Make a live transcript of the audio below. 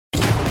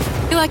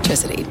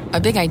electricity, a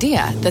big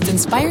idea that's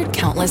inspired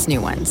countless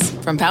new ones.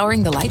 From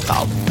powering the light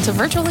bulb to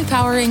virtually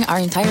powering our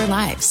entire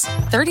lives.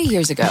 30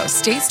 years ago,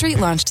 State Street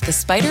launched the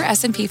SPDR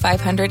S&P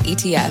 500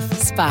 ETF,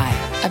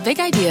 SPY. A big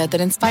idea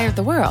that inspired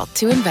the world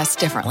to invest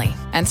differently.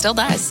 And still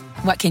does.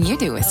 What can you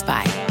do with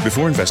SPY?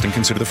 Before investing,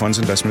 consider the fund's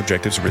investment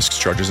objectives, risks,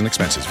 charges, and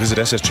expenses. Visit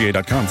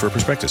ssga.com for a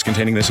prospectus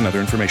containing this and other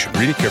information.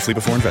 Read it carefully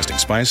before investing.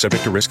 SPY is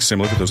subject to risks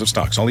similar to those of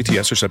stocks. All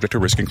ETFs are subject to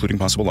risk, including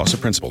possible loss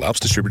of principal. Alps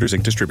Distributors,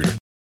 Inc. Distributor.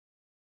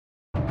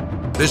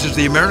 This is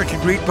the American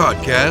Greed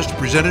Podcast,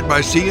 presented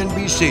by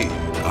CNBC.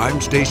 I'm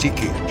Stacy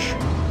Keach.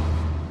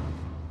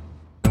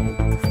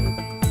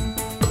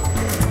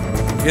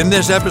 In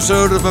this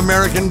episode of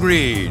American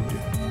Greed.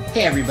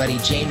 Hey everybody,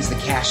 James the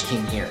Cash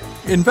King here.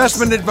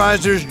 Investment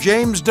advisors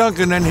James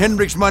Duncan and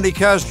Hendrix Monte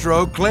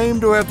Castro claim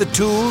to have the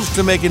tools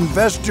to make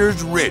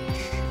investors rich.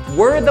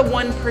 We're the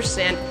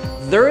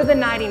 1%, they're the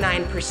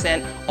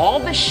 99%.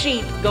 All the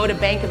sheep go to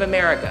Bank of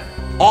America.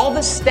 All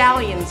the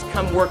stallions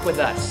come work with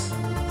us.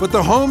 But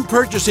the home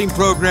purchasing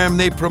program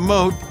they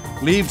promote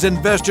leaves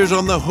investors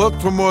on the hook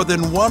for more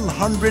than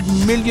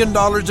 $100 million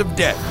of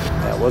debt.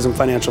 It wasn't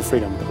financial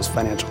freedom, it was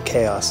financial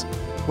chaos.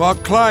 While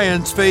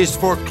clients faced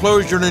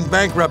foreclosure and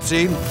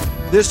bankruptcy,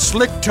 this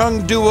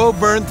slick-tongued duo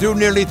burned through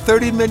nearly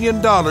 $30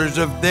 million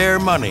of their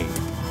money.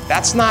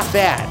 That's not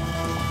bad.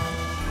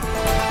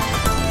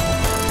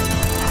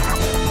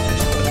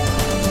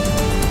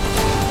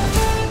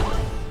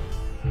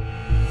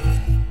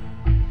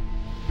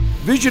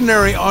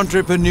 Visionary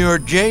entrepreneur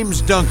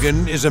James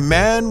Duncan is a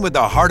man with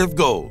a heart of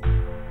gold.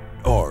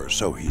 Or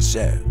so he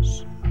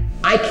says.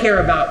 I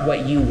care about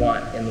what you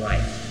want in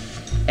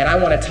life. And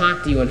I want to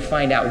talk to you and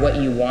find out what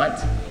you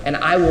want. And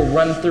I will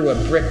run through a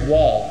brick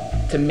wall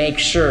to make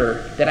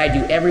sure that I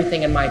do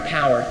everything in my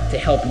power to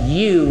help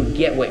you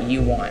get what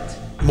you want.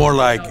 More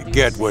like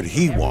get what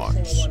he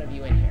wants.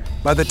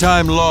 By the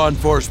time law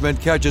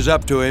enforcement catches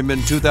up to him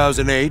in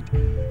 2008,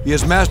 he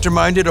has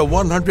masterminded a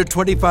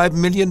 $125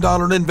 million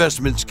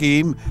investment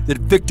scheme that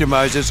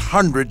victimizes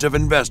hundreds of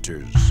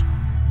investors.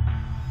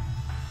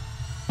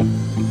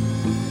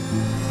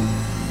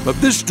 But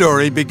this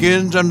story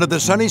begins under the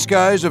sunny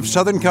skies of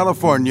Southern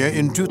California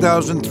in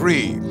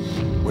 2003,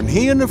 when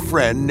he and a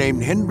friend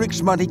named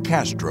Hendrix Monte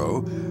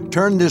Castro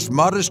turned this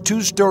modest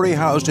two-story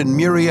house in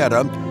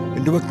Murrieta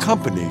into a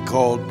company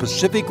called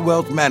Pacific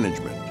Wealth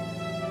Management,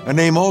 a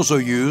name also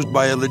used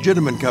by a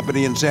legitimate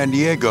company in San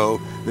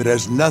Diego that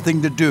has nothing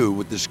to do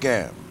with the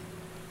scam.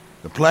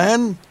 The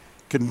plan?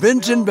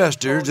 Convince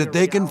investors that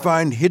they can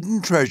find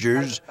hidden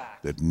treasures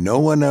that no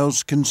one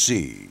else can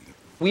see.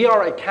 We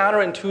are a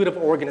counterintuitive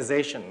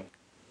organization.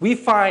 We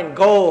find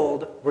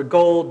gold where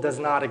gold does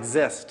not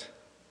exist.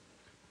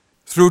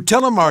 Through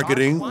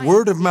telemarketing,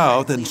 word of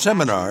mouth, and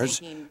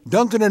seminars,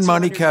 Duncan and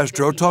Monte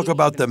Castro talk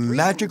about the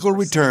magical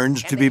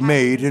returns to be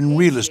made in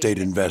real estate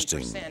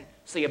investing.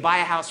 So you buy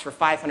a house for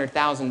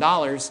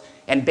 $500,000,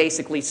 and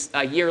basically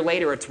a year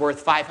later it's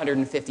worth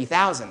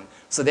 $550,000.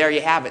 So there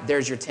you have it.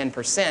 There's your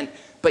 10%.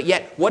 But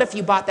yet, what if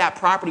you bought that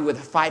property with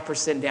a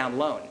 5% down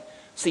loan?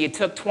 So you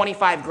took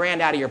 25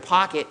 grand out of your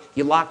pocket,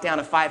 you locked down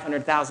a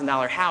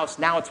 $500,000 house,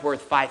 now it's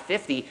worth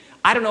 $550,000.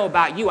 I don't know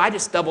about you, I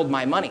just doubled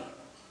my money.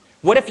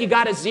 What if you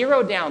got a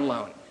zero down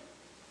loan?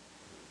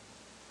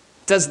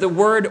 Does the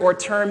word or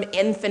term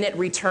infinite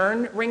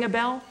return ring a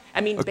bell?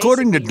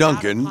 According to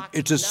Duncan,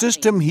 it's a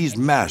system he's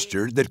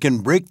mastered that can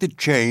break the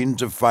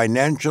chains of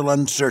financial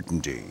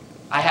uncertainty.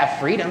 I have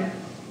freedom.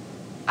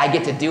 I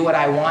get to do what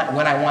I want,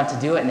 when I want to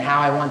do it, and how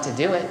I want to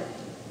do it.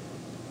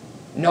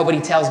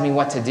 Nobody tells me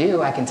what to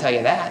do, I can tell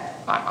you that.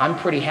 I'm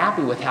pretty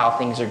happy with how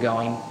things are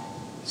going.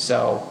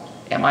 So,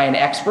 am I an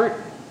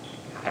expert?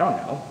 I don't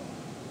know.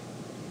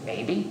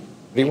 Maybe.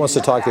 He wants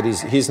to talk that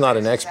he's not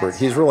an expert.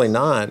 He's really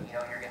not,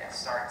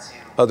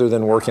 other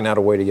than working out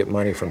a way to get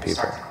money from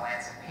people.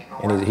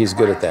 And he's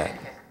good at that.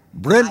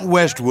 Brent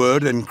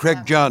Westwood and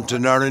Craig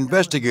Johnson are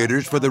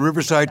investigators for the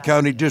Riverside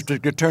County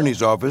District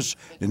Attorney's Office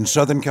in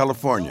Southern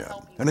California.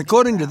 And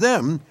according to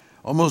them,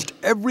 almost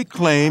every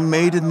claim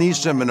made in these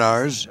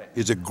seminars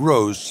is a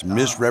gross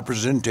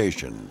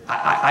misrepresentation.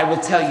 I will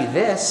tell you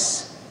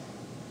this.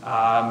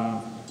 I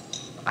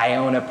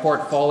own a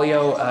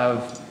portfolio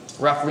of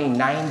roughly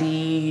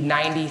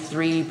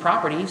 93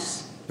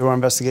 properties. Through our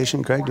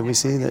investigation, Craig, did we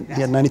see that he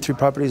had 93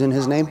 properties in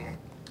his name?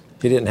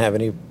 He didn't have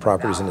any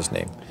properties in his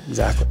name.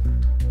 Exactly.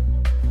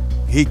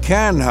 He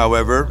can,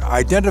 however,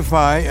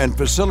 identify and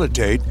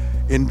facilitate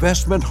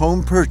investment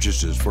home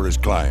purchases for his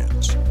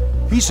clients.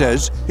 He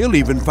says he'll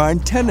even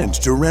find tenants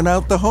to rent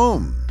out the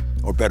home.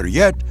 Or better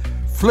yet,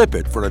 flip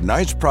it for a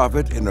nice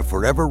profit in a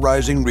forever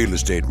rising real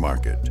estate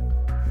market.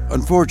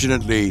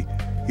 Unfortunately,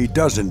 he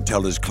doesn't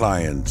tell his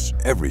clients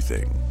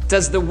everything.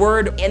 Does the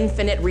word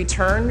infinite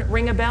return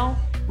ring a bell?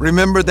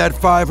 Remember that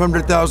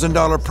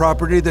 $500,000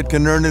 property that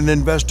can earn an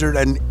investor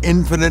an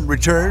infinite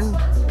return?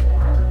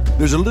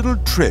 There's a little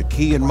trick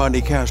he and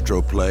Monte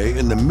Castro play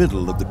in the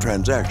middle of the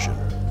transaction.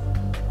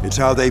 It's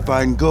how they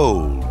find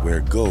gold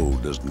where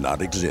gold does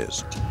not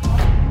exist.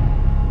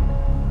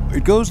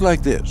 It goes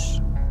like this.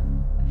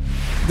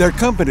 Their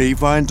company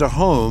finds a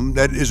home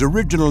that is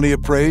originally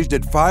appraised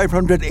at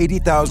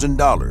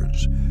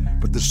 $580,000,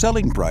 but the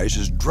selling price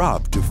has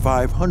dropped to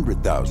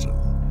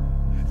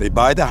 $500,000. They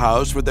buy the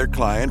house for their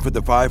client for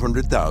the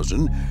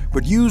 $500,000,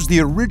 but use the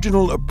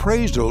original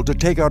appraisal to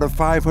take out a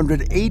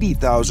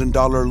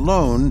 $580,000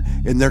 loan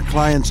in their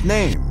client's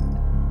name.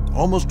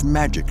 Almost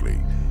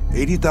magically,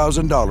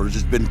 $80,000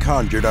 has been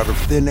conjured out of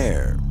thin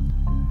air.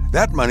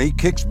 That money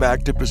kicks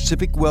back to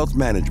Pacific Wealth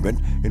Management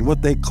in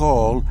what they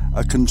call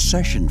a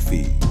concession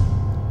fee.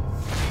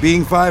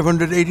 Being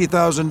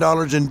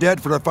 $580,000 in debt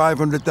for a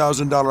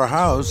 $500,000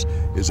 house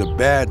is a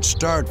bad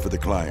start for the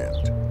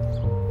client.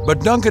 But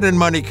Duncan and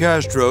Monte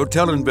Castro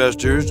tell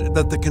investors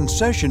that the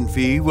concession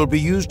fee will be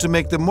used to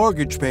make the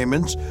mortgage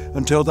payments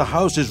until the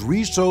house is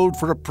resold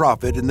for a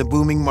profit in the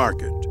booming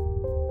market.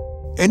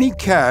 Any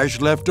cash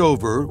left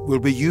over will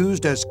be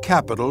used as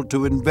capital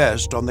to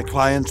invest on the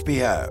client's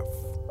behalf.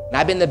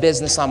 I've been in the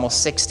business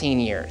almost 16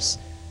 years.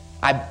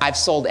 I've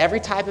sold every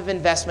type of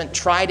investment,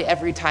 tried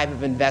every type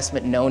of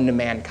investment known to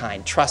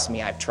mankind. Trust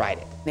me, I've tried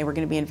it. They were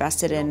going to be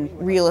invested in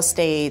real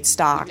estate,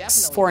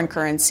 stocks, foreign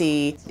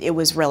currency. It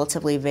was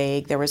relatively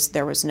vague. There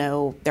wasn't a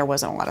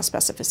lot of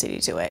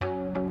specificity to it.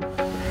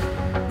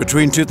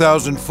 Between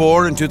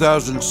 2004 and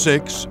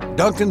 2006,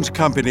 Duncan's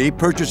company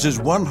purchases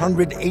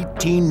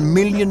 $118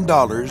 million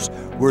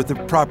worth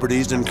of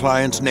properties in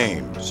clients'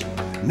 names,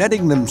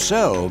 netting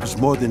themselves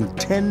more than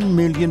 $10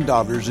 million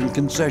in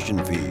concession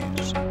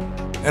fees.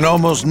 And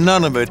almost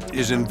none of it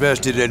is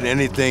invested in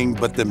anything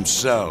but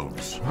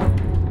themselves.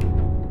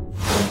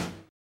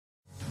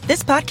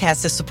 This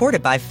podcast is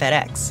supported by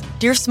FedEx.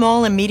 Dear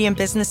small and medium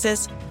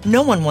businesses,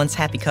 no one wants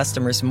happy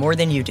customers more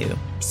than you do.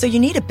 So you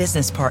need a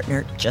business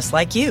partner just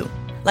like you.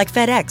 Like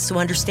FedEx, who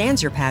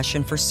understands your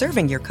passion for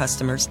serving your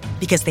customers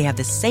because they have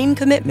the same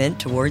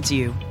commitment towards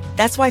you.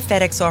 That's why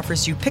FedEx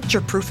offers you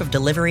picture proof of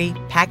delivery,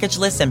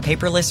 packageless and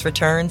paperless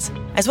returns,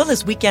 as well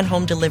as weekend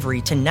home delivery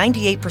to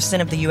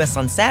 98% of the U.S.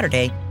 on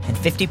Saturday and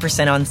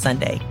 50% on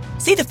Sunday.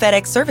 See the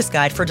FedEx service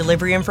guide for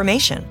delivery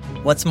information.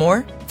 What's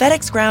more,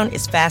 FedEx Ground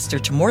is faster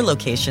to more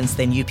locations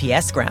than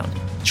UPS Ground.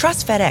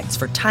 Trust FedEx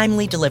for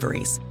timely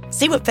deliveries.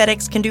 See what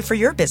FedEx can do for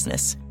your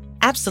business.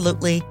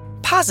 Absolutely,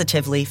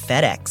 positively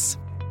FedEx.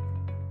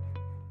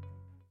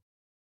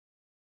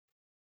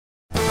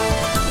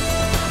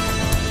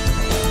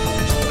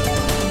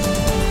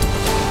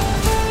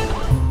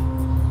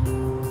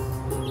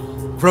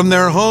 From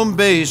their home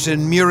base in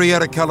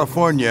Murrieta,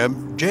 California,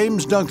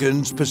 James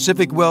Duncan's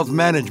Pacific Wealth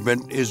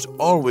Management is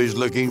always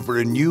looking for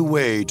a new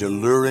way to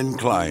lure in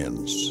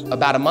clients.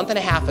 About a month and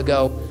a half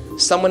ago,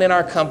 someone in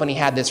our company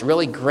had this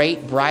really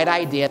great, bright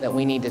idea that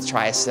we need to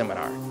try a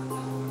seminar.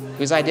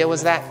 Whose idea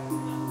was that?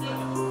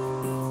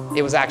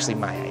 It was actually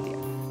my idea.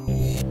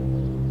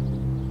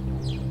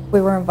 We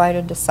were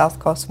invited to South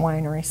Coast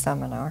Winery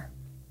seminar,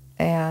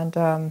 and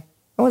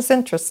it was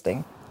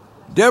interesting.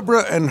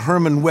 Deborah and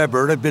Herman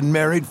Weber have been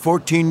married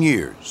 14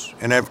 years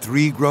and have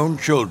 3 grown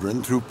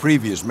children through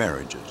previous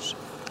marriages.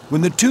 When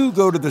the two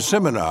go to the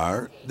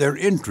seminar, their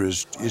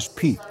interest is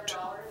piqued.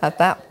 At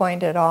that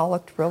point, it all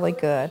looked really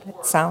good.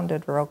 It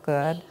sounded real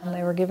good. And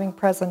they were giving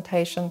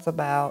presentations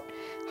about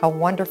how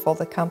wonderful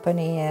the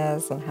company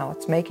is and how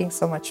it's making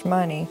so much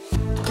money.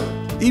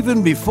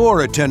 Even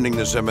before attending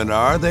the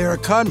seminar, they are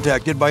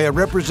contacted by a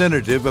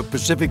representative of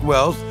Pacific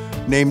Wealth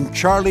named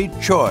Charlie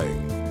Choi,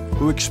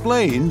 who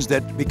explains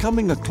that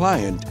becoming a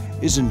client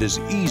isn't as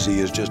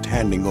easy as just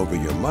handing over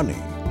your money.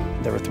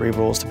 There were 3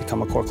 rules to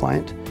become a core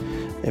client.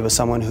 It was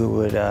someone who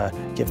would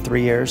give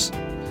 3 years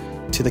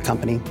to the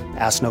company,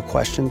 ask no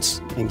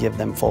questions, and give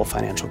them full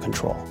financial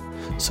control.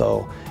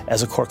 So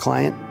as a core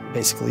client,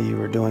 basically you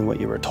were doing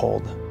what you were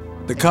told.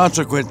 The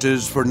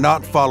consequences for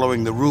not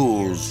following the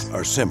rules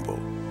are simple.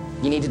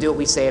 You need to do what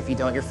we say. If you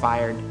don't, you're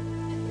fired.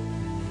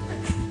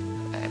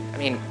 I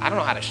mean, I don't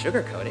know how to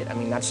sugarcoat it. I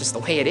mean, that's just the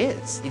way it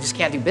is. You just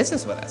can't do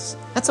business with us.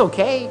 That's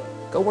okay.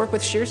 Go work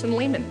with Shearson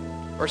Lehman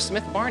or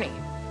Smith Barney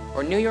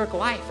or New York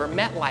Life or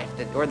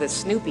MetLife or the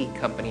Snoopy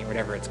company or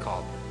whatever it's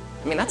called.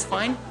 I mean, that's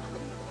fine.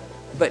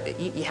 But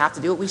you have to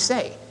do what we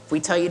say. If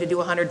we tell you to do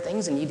 100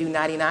 things and you do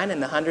 99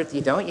 and the 100th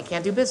you don't, you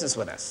can't do business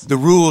with us. The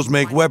rules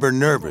make Weber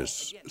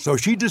nervous, so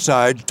she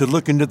decides to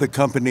look into the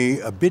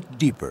company a bit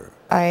deeper.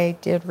 I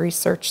did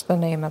research the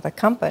name of the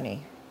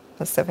company,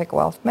 Pacific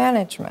Wealth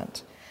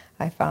Management.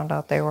 I found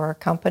out they were a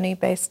company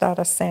based out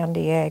of San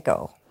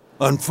Diego.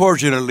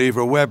 Unfortunately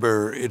for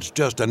Weber, it's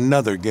just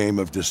another game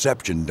of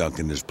deception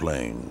Duncan is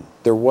playing.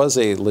 There was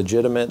a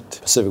legitimate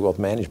Pacific Wealth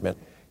Management,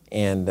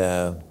 and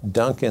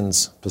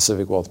Duncan's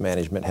Pacific Wealth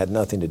Management had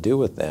nothing to do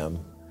with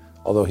them,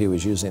 although he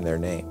was using their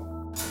name.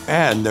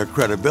 And their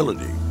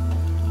credibility.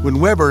 When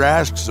Weber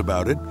asks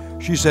about it,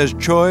 she says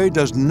Choi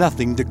does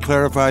nothing to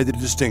clarify the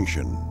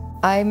distinction.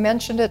 I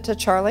mentioned it to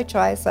Charlie Choi.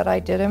 I said I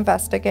did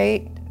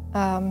investigate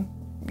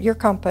your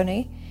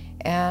company,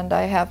 and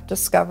I have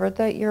discovered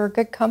that you're a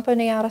good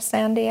company out of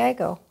San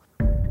Diego.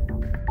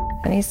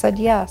 And he said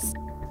yes.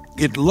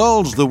 It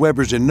lulls the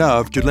Webers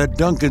enough to let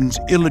Duncan's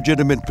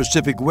illegitimate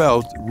Pacific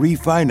Wealth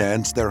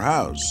refinance their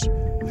house.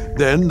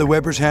 Then the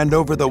Webbers hand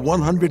over the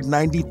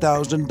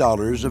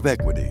 $190,000 of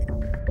equity.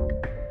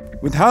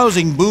 With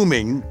housing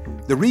booming,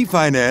 the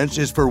refinance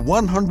is for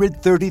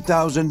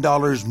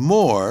 $130,000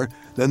 more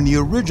than the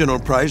original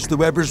price the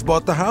Webbers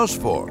bought the house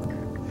for,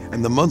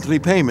 and the monthly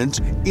payments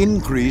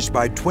increase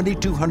by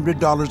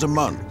 $2,200 a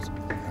month.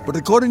 But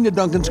according to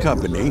Duncan's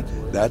company,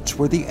 that's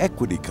where the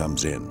equity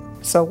comes in.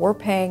 So we're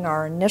paying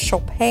our initial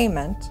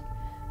payment,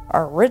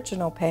 our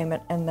original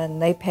payment, and then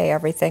they pay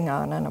everything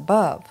on and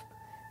above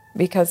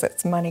because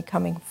it's money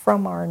coming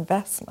from our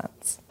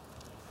investments.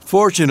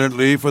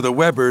 Fortunately for the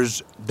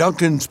Webbers,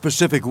 Duncan's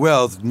Pacific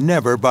Wealth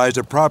never buys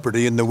a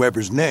property in the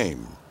Webbers'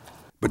 name.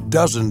 But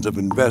dozens of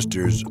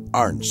investors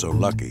aren't so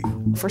lucky.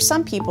 For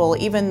some people,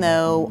 even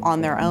though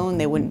on their own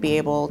they wouldn't be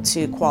able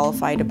to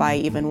qualify to buy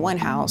even one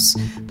house,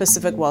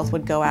 Pacific Wealth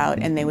would go out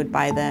and they would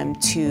buy them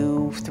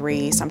 2,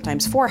 3,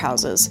 sometimes 4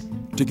 houses.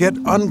 To get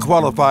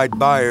unqualified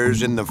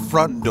buyers in the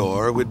front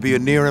door would be a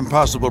near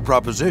impossible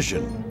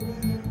proposition.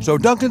 So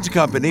Duncan's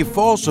company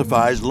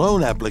falsifies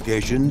loan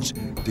applications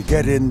to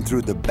get in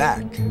through the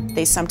back.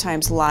 They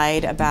sometimes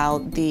lied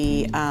about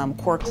the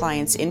core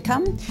client's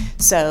income.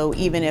 So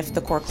even if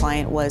the core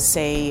client was,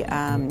 say,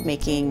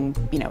 making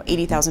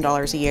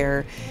 $80,000 a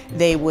year,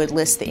 they would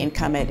list the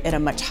income at a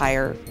much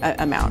higher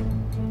amount.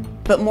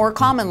 But more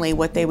commonly,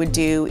 what they would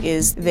do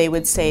is they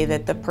would say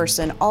that the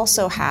person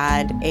also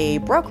had a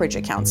brokerage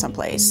account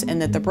someplace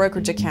and that the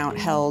brokerage account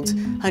held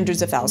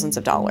hundreds of thousands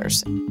of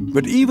dollars.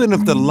 But even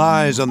if the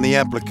lies on the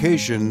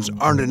applications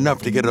aren't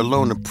enough to get a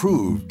loan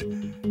approved,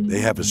 they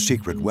have a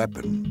secret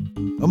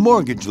weapon. A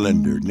mortgage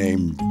lender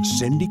named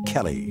Cindy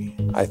Kelly.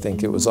 I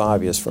think it was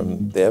obvious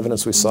from the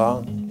evidence we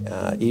saw,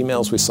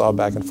 emails we saw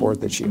back and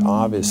forth, that she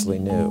obviously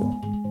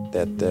knew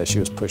that she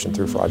was pushing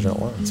through fraudulent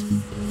loans.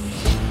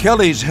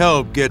 Kelly's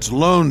help gets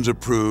loans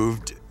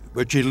approved,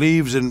 but she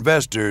leaves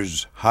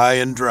investors high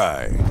and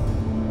dry.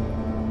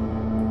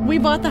 We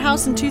bought the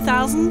house in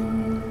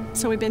 2000,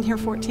 so we've been here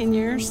 14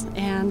 years,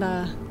 and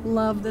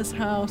love this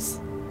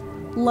house.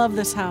 Love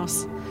this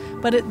house.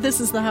 But this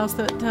is the house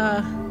that,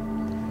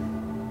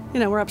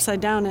 we're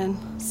upside down in.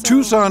 So.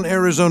 Tucson,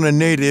 Arizona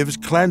natives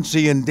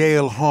Clancy and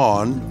Dale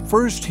Hahn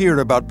first hear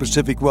about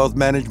Pacific Wealth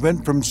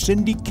Management from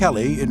Cindy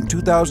Kelly in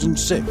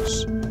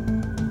 2006.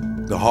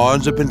 The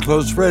Hahns have been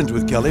close friends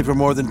with Kelly for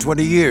more than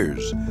 20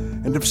 years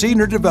and have seen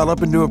her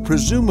develop into a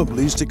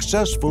presumably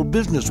successful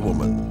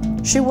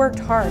businesswoman. She worked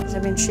hard.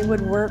 She would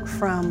work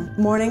from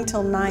morning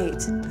till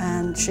night,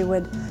 and she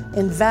would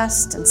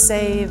invest and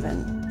save,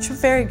 and she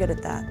was very good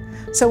at that.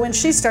 So when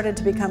she started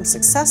to become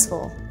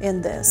successful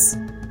in this,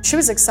 she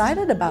was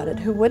excited about it.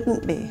 Who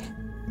wouldn't be?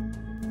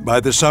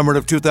 By the summer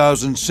of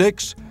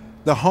 2006,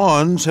 the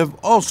Hahns have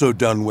also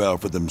done well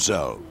for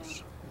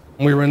themselves.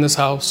 We were in this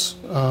house,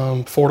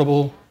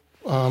 affordable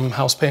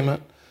house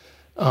payment,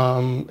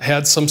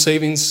 had some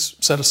savings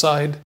set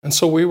aside, and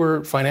so we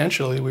were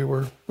financially we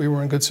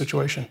were in good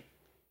situation.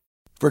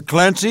 For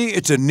Clancy,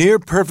 it's a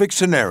near-perfect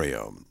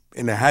scenario.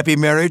 In a happy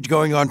marriage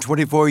going on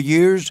 24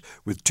 years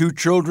with 2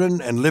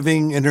 children and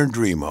living in her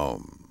dream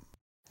home.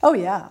 Oh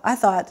yeah, I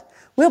thought,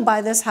 we'll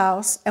buy this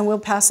house and we'll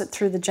pass it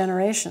through the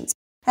generations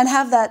and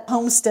have that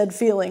homestead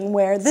feeling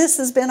where this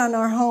has been on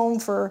our home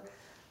for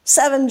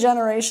 7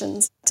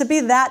 generations, to be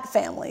that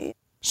family.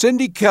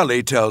 Cindy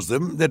Kelly tells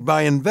them that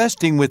by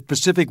investing with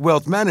Pacific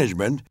Wealth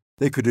Management,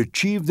 they could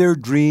achieve their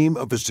dream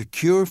of a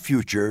secure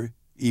future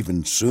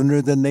even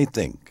sooner than they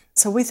think.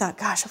 So we thought,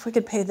 gosh, if we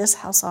could pay this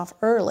house off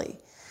early,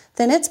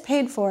 then it's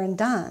paid for and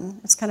done.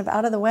 It's kind of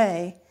out of the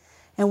way,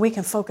 and we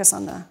can focus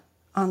on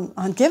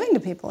giving to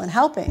people and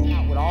helping.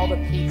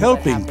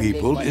 Helping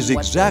people is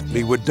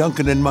exactly what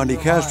Duncan and Monte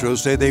Castro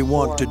say they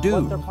want to do.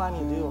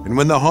 And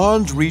when the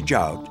Hahns reach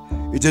out,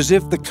 it's as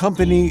if the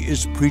company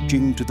is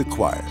preaching to the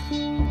choir.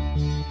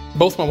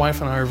 Both my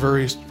wife and I are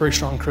very, very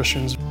strong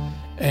Christians,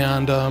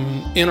 and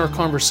in our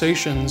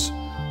conversations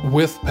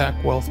with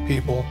Pac Wealth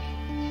people,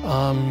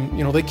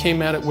 they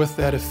came at it with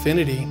that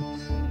affinity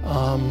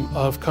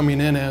of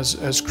coming in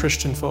as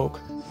Christian folk.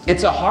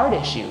 It's a heart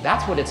issue.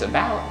 That's what it's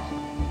about.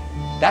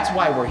 That's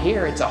why we're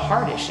here. It's a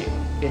heart issue.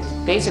 It's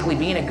basically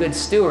being a good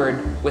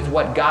steward with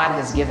what God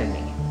has given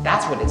me.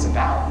 That's what it's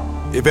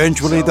about.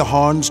 Eventually, the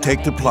Hahns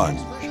take the plunge.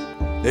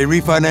 They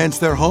refinance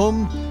their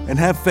home and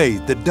have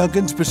faith that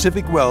Duncan's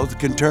Pacific Wealth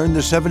can turn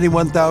the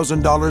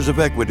 $71,000 of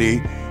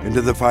equity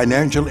into the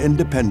financial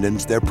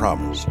independence they're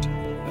promised.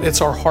 It's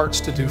our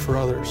hearts to do for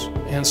others.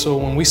 And so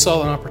when we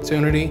saw an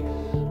opportunity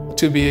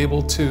to be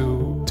able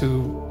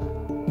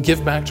to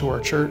give back to our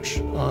church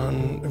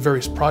on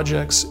various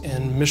projects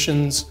and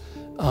missions,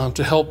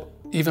 to help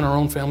even our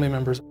own family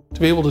members,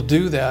 to be able to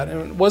do that,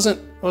 and it wasn't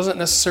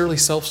necessarily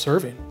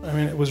self-serving.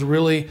 It was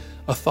really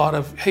a thought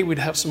of, hey, we'd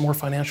have some more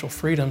financial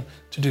freedom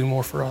to do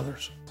more for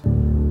others.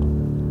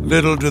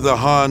 Little do the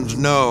Hahns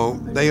know,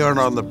 they aren't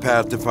on the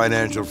path to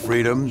financial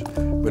freedom,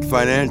 but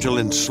financial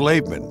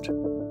enslavement.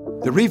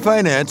 The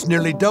refinance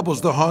nearly doubles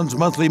the Hahns'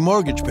 monthly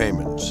mortgage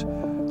payments,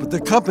 but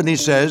the company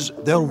says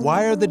they'll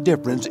wire the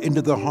difference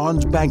into the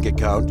Hahns' bank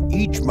account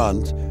each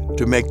month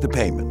to make the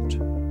payment.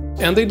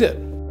 And they did.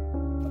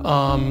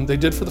 They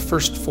did for the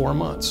first 4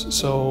 months.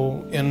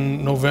 So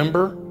in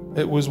November,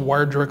 it was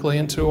wired directly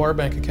into our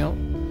bank account.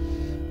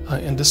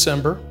 In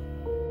December,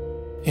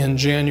 in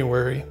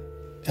January,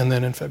 and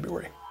then in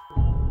February.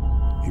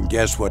 And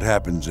guess what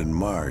happens in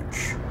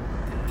March?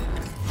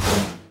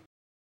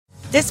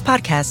 This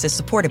podcast is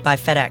supported by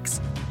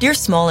FedEx. Dear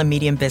small and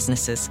medium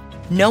businesses,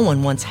 no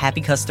one wants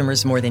happy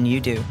customers more than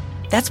you do.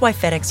 That's why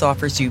FedEx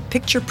offers you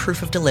picture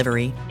proof of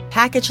delivery,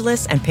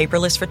 packageless and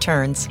paperless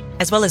returns,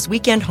 as well as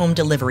weekend home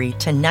delivery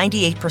to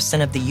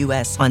 98% of the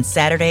U.S. on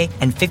Saturday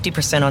and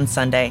 50% on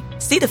Sunday.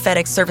 See the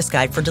FedEx service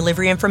guide for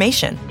delivery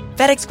information.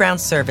 FedEx Ground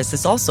service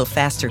is also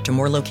faster to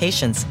more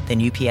locations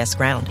than UPS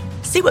Ground.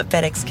 See what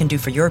FedEx can do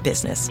for your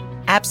business.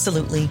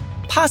 Absolutely,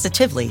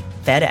 positively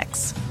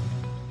FedEx.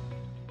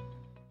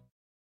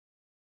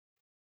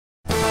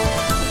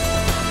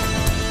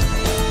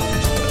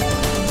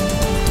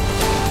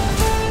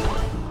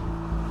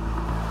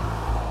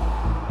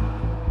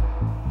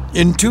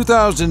 In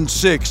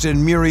 2006, in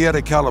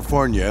Murrieta,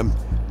 California,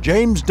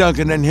 James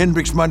Duncan and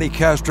Hendrix Monte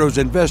Castro's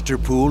investor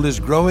pool is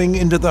growing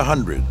into the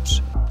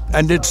hundreds.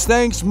 And it's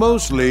thanks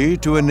mostly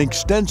to an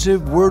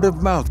extensive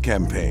word-of-mouth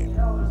campaign.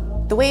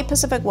 The way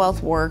Pacific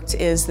Wealth worked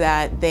is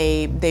that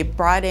they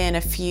brought in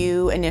a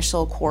few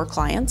initial core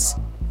clients.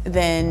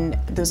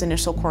 Then those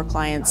initial core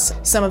clients,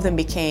 some of them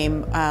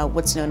became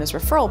what's known as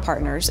referral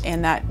partners,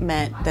 and that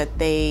meant that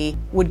they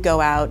would go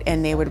out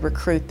and they would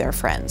recruit their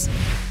friends.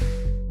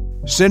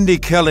 Cindy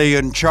Kelly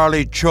and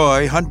Charlie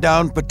Choi hunt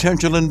down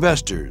potential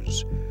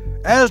investors,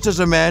 as does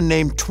a man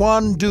named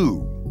Tuan Du,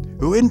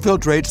 who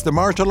infiltrates the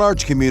martial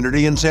arts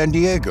community in San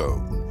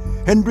Diego.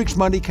 Hendrix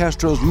Monte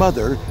Castro's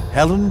mother,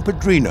 Helen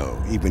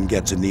Padrino, even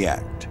gets in the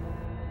act.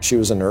 She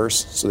was a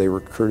nurse, so they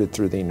recruited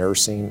through the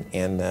nursing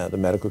and the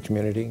medical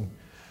community.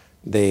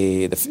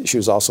 She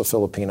was also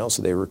Filipino,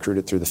 so they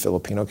recruited through the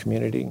Filipino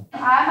community.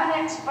 I'm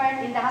an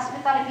expert in the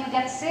hospital. If you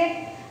get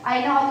sick,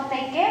 I know how to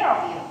take care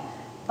of you.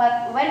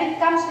 But when it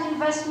comes to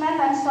investment,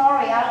 I'm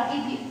sorry, I'll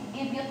give you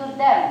to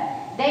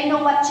them. They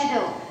know what to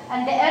do.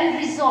 And the end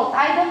result,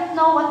 I don't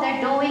know what they're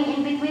doing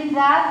in between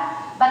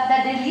that, but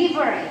the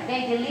delivery,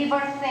 they deliver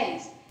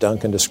things.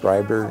 Duncan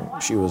described her.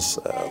 She was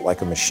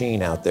like a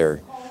machine out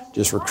there,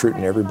 just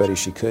recruiting everybody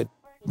she could.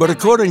 But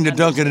according to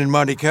Duncan and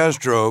Monte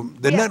Castro,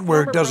 the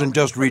network doesn't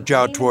just reach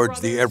out towards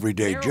the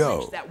everyday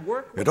Joe.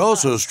 It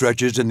also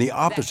stretches in the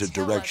opposite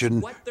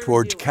direction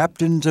towards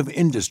captains of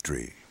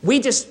industry. We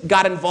just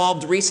got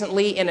involved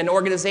recently in an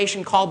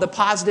organization called the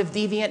Positive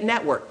Deviant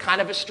Network.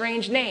 Kind of a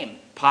strange name,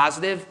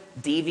 Positive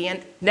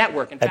Deviant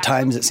Network. At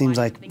times it seems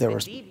like there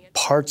was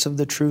parts of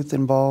the truth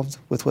involved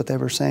with what they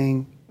were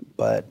saying,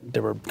 but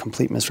there were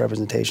complete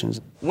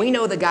misrepresentations. We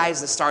know the guys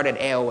that started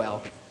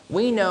AOL.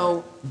 We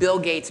know Bill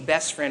Gates'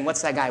 best friend.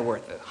 What's that guy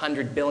worth?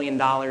 $100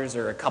 billion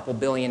or a couple $1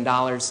 billion?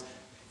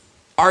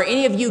 Are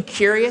any of you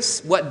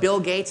curious what Bill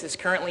Gates is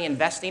currently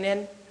investing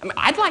in? I mean,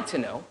 I'd like to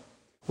know.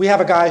 We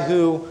have a guy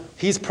who,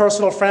 he's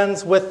personal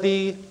friends with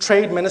the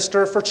trade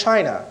minister for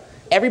China.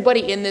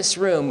 Everybody in this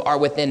room are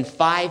within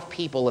 5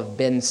 people of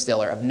Ben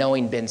Stiller, of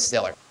knowing Ben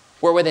Stiller.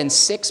 We're within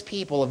 6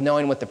 people of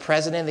knowing what the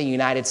President of the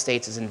United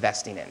States is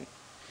investing in.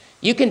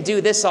 You can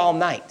do this all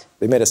night.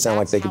 They made it sound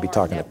like they could be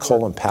talking to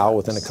Colin Powell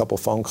within a couple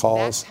phone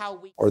calls,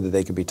 or that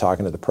they could be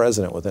talking to the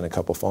president within a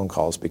couple phone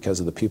calls because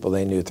of the people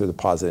they knew through the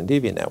Positive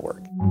Deviant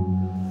Network.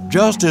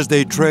 Just as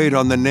they trade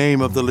on the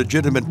name of the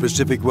legitimate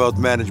Pacific Wealth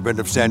Management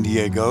of San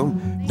Diego,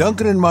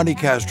 Duncan and Monte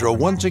Castro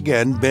once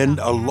again bend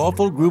a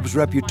lawful group's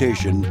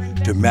reputation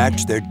to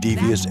match their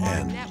devious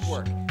ends.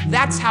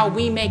 That's how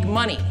we make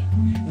money.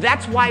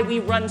 That's why we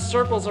run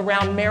circles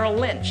around Merrill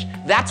Lynch.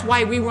 That's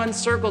why we run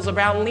circles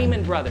around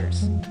Lehman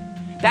Brothers.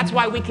 That's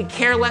why we could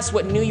care less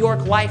what New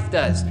York Life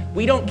does.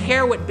 We don't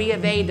care what B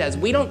of A does.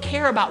 We don't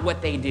care about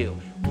what they do.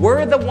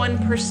 We're the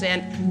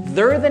 1%,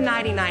 they're the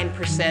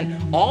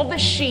 99%. All the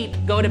sheep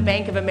go to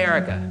Bank of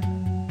America.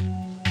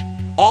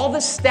 All the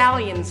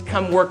stallions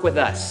come work with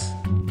us.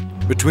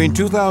 Between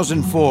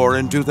 2004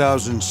 and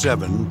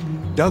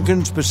 2007,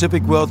 Duncan's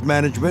Pacific Wealth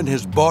Management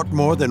has bought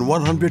more than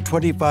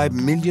 $125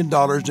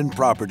 million in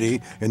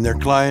property in their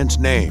clients'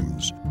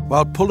 names,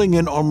 while pulling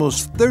in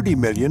almost $30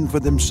 million for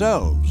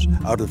themselves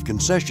out of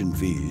concession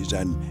fees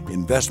and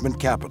investment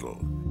capital.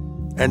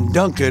 And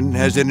Duncan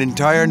has an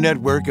entire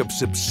network of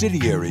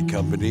subsidiary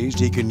companies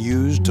he can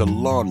use to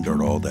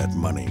launder all that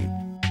money.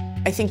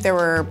 I think there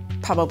were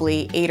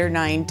probably 8 or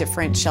 9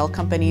 different shell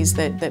companies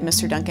that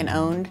Mr. Duncan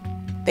owned.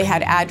 They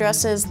had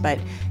addresses, but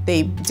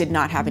they did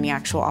not have any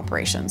actual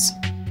operations.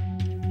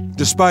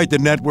 Despite the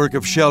network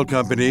of shell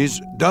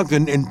companies,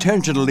 Duncan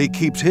intentionally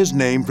keeps his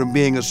name from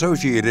being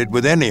associated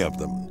with any of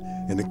them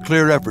in a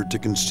clear effort to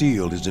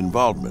conceal his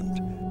involvement.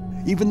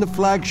 Even the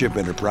flagship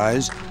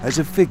enterprise has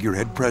a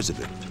figurehead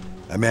president,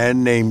 a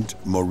man named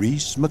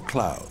Maurice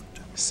McLeod.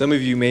 Some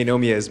of you may know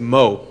me as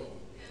Mo,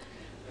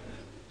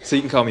 so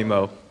you can call me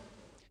Mo.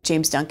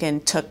 James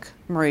Duncan took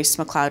Maurice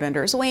McLeod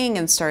under his wing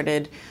and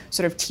started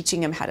sort of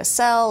teaching him how to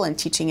sell and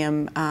teaching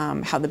him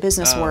how the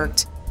business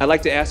worked. I'd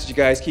like to ask that you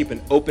guys keep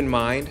an open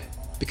mind,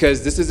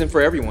 because this isn't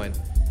for everyone.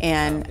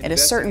 And at a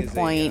certain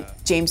point,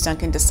 James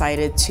Duncan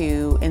decided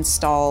to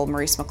install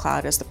Maurice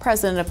McLeod as the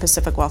president of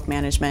Pacific Wealth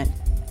Management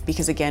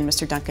because, again,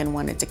 Mr. Duncan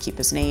wanted to keep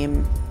his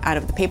name out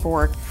of the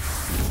paperwork.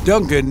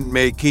 Duncan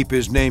may keep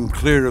his name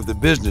clear of the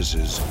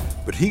businesses,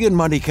 but he and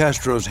Monte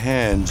Castro's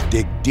hands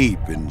dig deep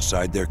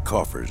inside their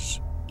coffers.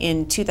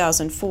 In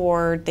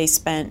 2004, they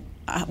spent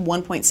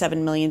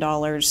 $1.7 million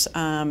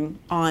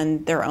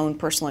on their own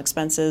personal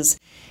expenses.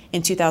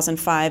 In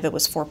 2005, it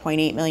was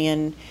 $4.8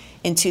 million.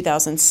 In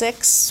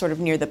 2006, sort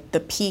of near the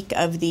peak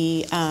of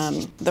the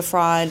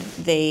fraud,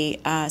 they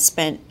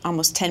spent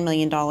almost $10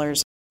 million.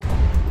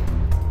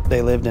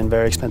 They lived in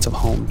very expensive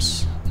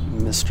homes.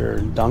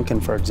 Mr.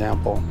 Duncan, for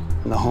example,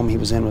 the home he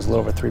was in was a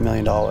little over $3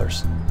 million.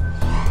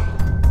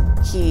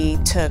 He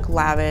took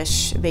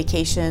lavish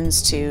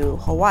vacations to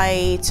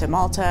Hawaii, to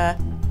Malta,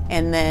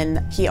 and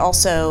then he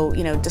also,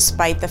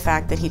 despite the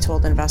fact that he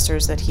told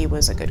investors that he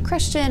was a good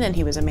Christian and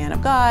he was a man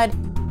of God,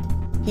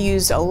 he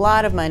used a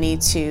lot of money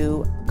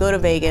to go to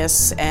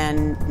Vegas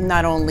and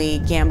not only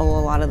gamble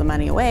a lot of the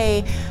money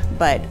away,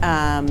 but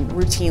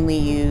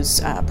routinely use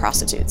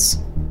prostitutes.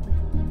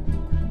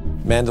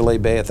 Mandalay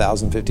Bay,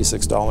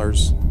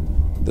 $1,056.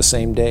 The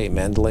same day,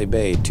 Mandalay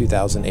Bay,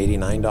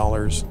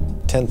 $2,089.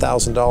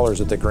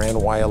 $10,000 at the Grand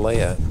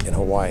Wailea in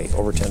Hawaii,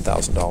 over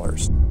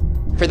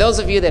 $10,000. For those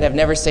of you that have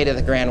never stayed at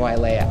the Grand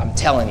Wailea, I'm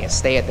telling you,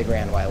 stay at the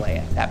Grand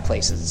Wailea. That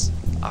place is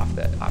off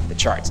the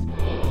charts.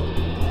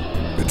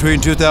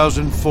 Between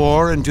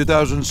 2004 and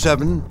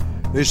 2007,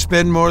 they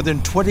spend more than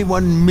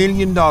 $21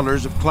 million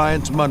of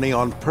clients' money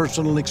on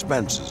personal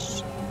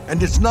expenses.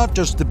 And it's not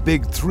just the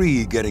big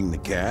three getting the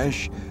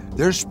cash,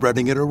 they're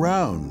spreading it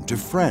around to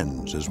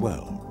friends as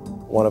well.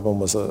 One of them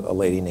was a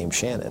lady named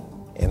Shannon,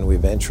 and we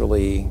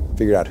eventually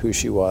figured out who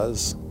she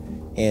was,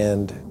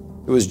 and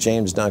it was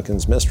James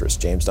Duncan's mistress.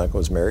 James Duncan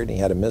was married, and he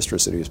had a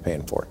mistress that he was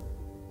paying for.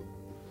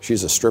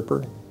 She's a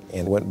stripper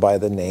and went by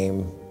the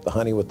name The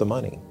Honey with the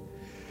Money.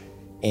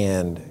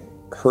 And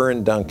her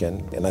and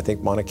Duncan, and I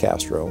think Monte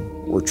Castro,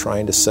 were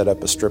trying to set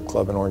up a strip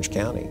club in Orange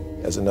County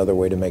as another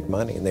way to make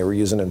money, and they were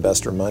using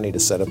investor money to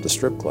set up the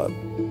strip club.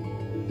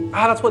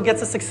 That's what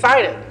gets us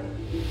excited.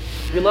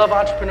 We love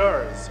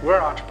entrepreneurs. We're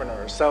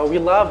entrepreneurs, so we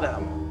love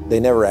them. They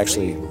never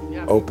actually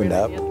opened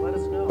up,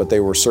 but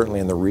they were certainly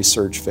in the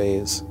research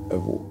phase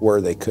of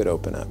where they could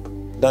open up.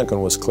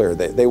 Duncan was clear.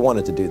 They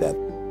wanted to do that.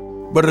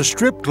 But a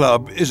strip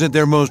club isn't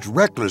their most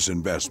reckless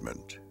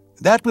investment.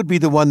 That would be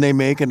the one they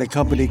make in a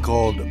company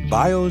called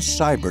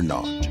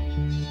BioCybernaut.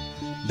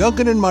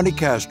 Duncan and Monte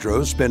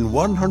Castro spend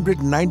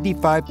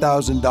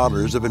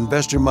 $195,000 of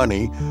investor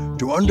money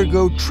to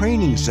undergo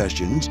training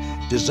sessions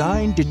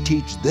designed to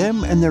teach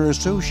them and their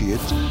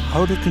associates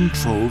how to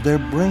control their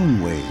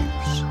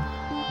brainwaves.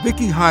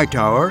 Vicki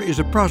Hightower is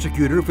a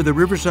prosecutor for the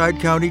Riverside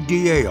County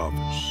DA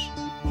office.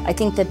 I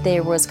think that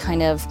there was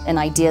kind of an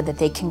idea that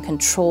they can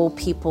control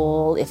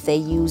people if they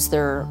use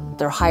their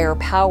higher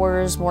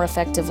powers more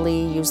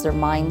effectively, use their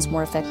minds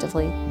more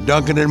effectively.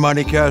 Duncan and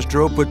Monte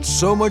Castro put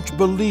so much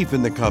belief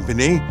in the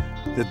company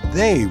that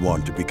they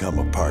want to become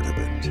a part of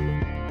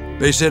it.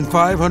 They send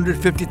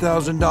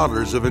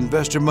 $550,000 of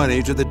investor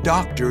money to the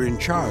doctor in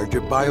charge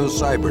of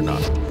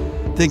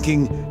BioCybernaut,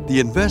 thinking the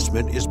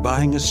investment is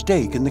buying a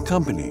stake in the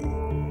company.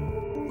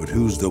 But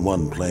who's the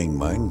one playing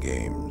mind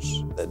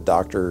games? The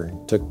doctor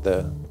took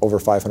the over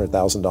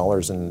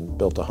 $500,000 and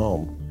built a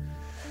home.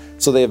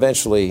 So they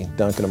eventually,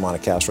 Duncan and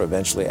Monte Castro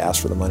eventually asked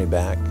for the money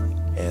back,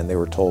 and they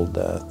were told,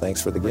 thanks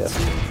for the gift,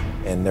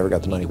 and never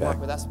got the money back.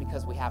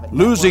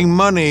 Losing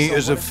money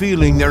is a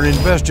feeling their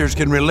investors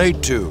can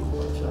relate to.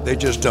 They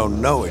just don't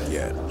know it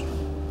yet.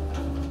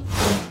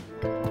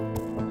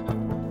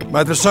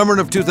 By the summer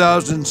of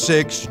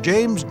 2006,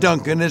 James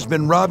Duncan has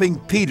been robbing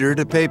Peter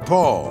to pay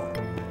Paul,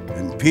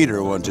 and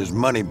Peter wants his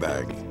money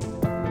back.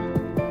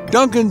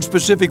 Duncan's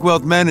Pacific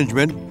Wealth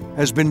Management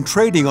has been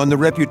trading on the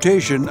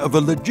reputation of a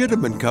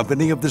legitimate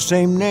company of the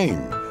same name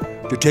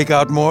to take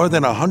out more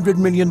than $100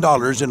 million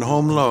in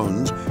home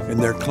loans in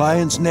their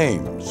clients'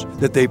 names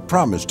that they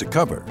promised to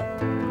cover.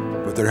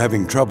 But they're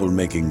having trouble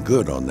making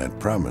good on that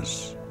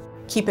promise.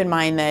 Keep in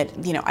mind that,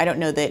 I don't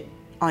know that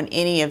on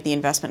any of the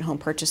investment home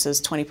purchases,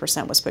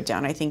 20% was put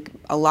down. I think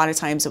a lot of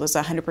times it was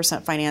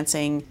 100%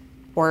 financing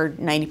or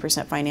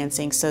 90%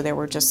 financing, so there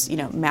were just,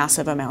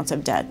 massive amounts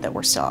of debt that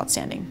were still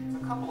outstanding.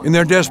 In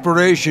their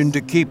desperation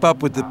to keep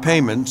up with the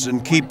payments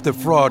and keep the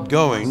fraud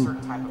going,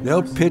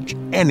 they'll pitch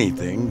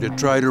anything to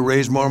try to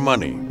raise more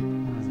money,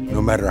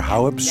 no matter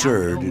how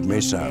absurd it may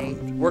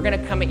sound. We're going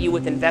to come at you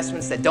with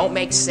investments that don't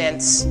make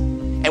sense,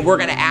 and we're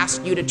going to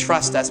ask you to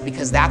trust us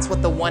because that's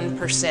what the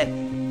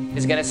 1%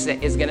 is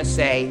going to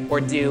say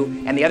or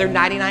do, and the other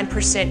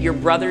 99%, your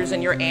brothers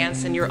and your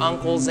aunts and your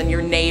uncles and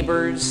your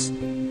neighbors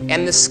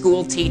and the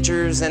school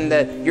teachers and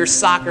your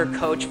soccer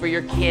coach for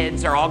your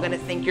kids are all going to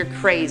think you're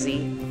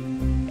crazy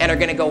and are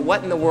going to go,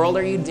 what in the world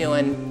are you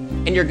doing?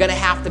 And you're going to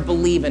have to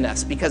believe in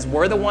us because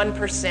we're the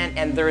 1%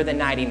 and they're the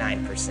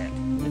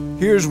 99%.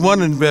 Here's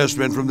one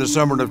investment from the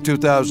summer of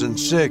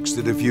 2006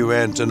 that a few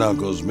aunts and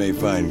uncles may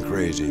find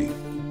crazy.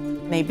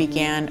 They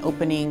began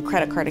opening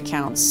credit card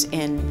accounts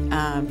in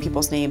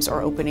people's names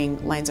or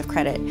opening lines of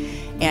credit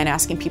and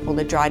asking people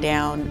to draw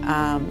down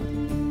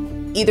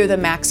either the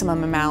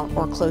maximum amount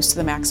or close to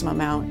the maximum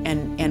amount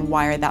and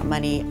wire that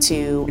money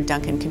to a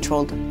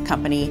Duncan-controlled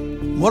company.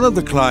 One of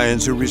the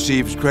clients who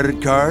receives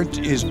credit cards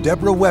is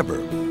Deborah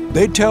Weber.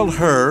 They tell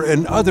her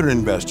and other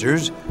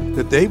investors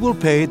that they will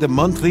pay the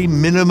monthly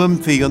minimum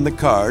fee on the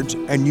cards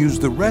and use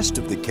the rest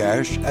of the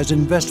cash as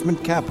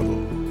investment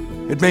capital.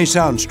 It may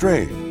sound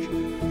strange,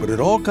 but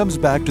it all comes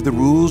back to the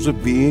rules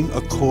of being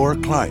a core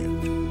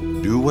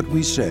client. Do what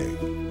we say,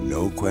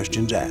 no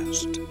questions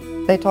asked.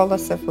 They told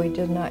us if we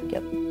did not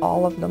get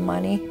all of the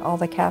money, all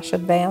the cash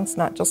advance,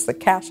 not just the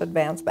cash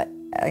advance, but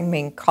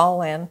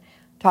call in,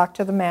 talk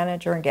to the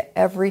manager and get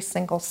every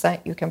single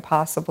cent you can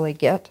possibly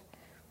get,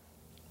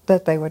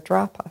 that they would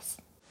drop us.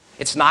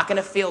 It's not going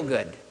to feel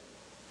good,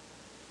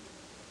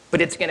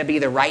 but it's going to be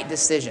the right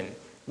decision.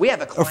 We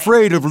have a client.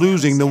 Afraid of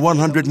losing the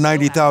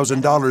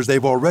 $190,000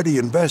 they've already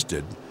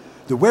invested,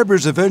 the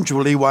Webers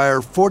eventually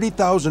wire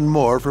 $40,000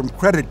 more from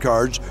credit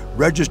cards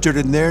registered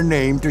in their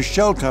name to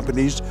shell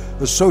companies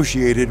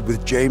associated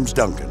with James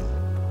Duncan.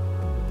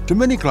 To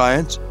many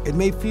clients, it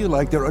may feel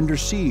like they're under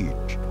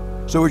siege,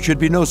 so it should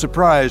be no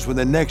surprise when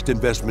the next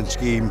investment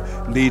scheme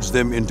leads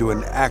them into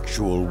an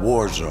actual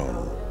war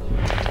zone.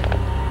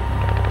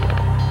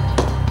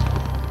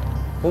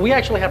 Well, we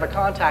actually have a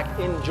contact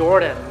in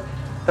Jordan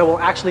that will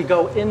actually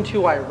go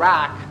into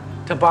Iraq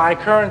to buy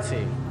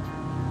currency.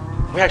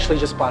 We actually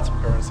just bought some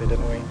currency,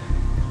 didn't we?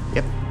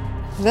 Yep.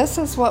 This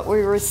is what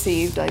we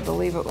received. I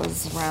believe it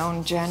was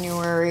around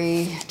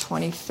January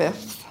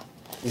 25th.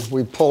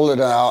 We pulled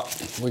it out,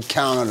 we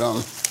counted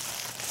them,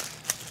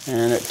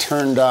 and it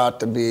turned out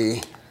to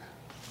be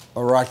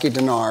Iraqi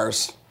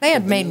dinars. They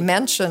had made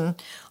mention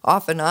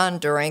off and on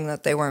during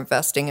that they were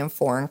investing in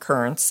foreign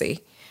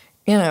currency,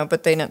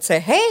 but they didn't say,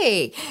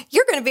 hey,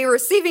 you're going to be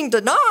receiving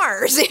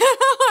dinars.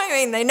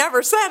 They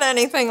never said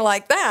anything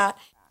like that.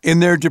 In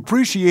their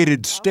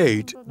depreciated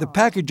state, the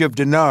package of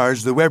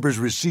dinars the Webers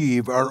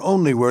receive are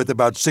only worth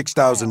about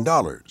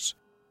 $6,000.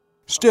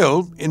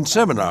 Still, in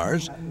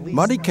seminars,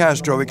 Monte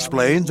Castro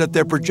explains that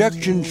their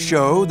projections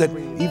show that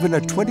even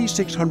a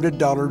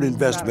 $2,600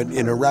 investment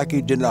in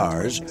Iraqi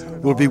dinars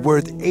will be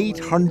worth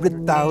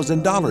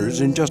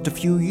 $800,000 in just a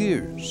few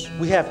years.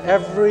 We have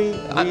every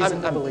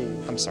reason to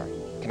believe. I'm sorry.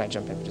 Can I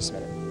jump in for just a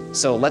minute?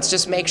 So let's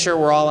just make sure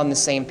we're all on the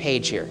same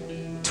page here.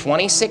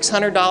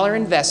 $2,600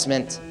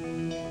 investment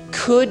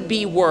could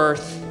be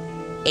worth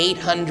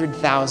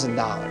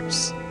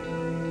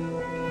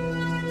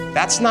 $800,000.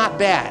 That's not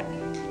bad.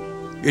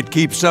 It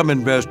keeps some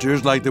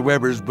investors like the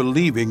Webers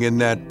believing in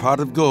that pot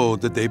of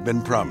gold that they've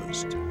been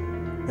promised,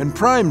 and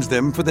primes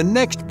them for the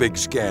next big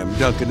scam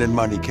Duncan and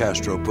Monte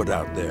Castro put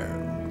out there.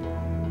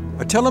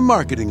 A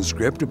telemarketing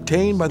script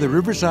obtained by the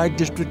Riverside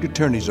District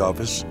Attorney's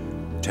Office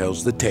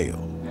tells the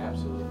tale.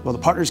 Well, the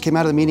partners came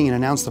out of the meeting and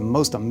announced the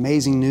most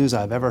amazing news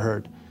I've ever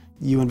heard.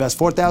 You invest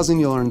 $4,000,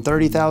 you'll earn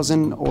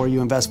 $30,000, or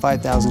you invest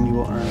 $5,000, you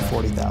will earn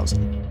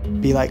 $40,000.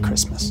 Be like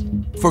Christmas.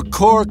 For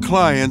core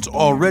clients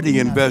already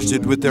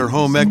invested with their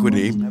home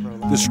equity,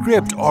 the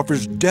script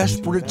offers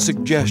desperate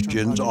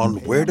suggestions on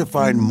where to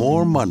find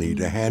more money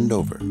to hand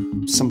over.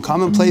 Some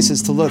common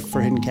places to look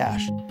for hidden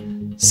cash.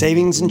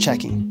 Savings and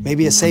checking.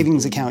 Maybe a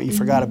savings account you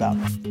forgot about.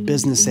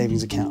 Business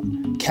savings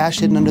account. Cash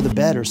hidden under the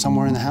bed or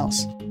somewhere in the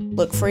house.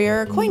 Look for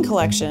your coin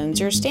collections,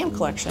 your stamp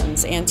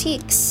collections,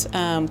 antiques,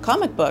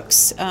 comic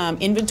books,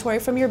 inventory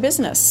from your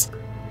business.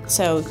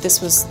 So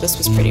this was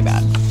pretty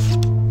bad.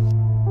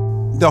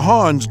 The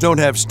Hahns don't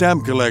have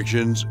stamp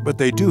collections, but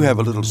they do have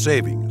a little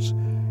savings.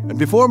 And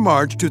before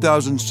March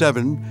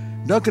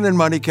 2007, Duncan and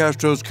Monte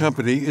Castro's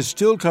company is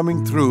still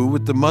coming through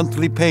with the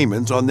monthly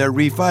payments on their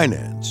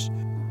refinance.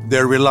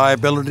 Their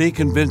reliability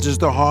convinces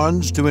the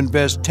Hahns to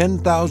invest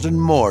 $10,000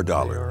 more.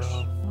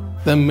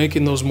 Them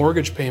making those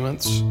mortgage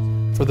payments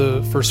for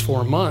the first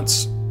 4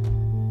 months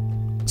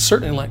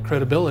certainly lacked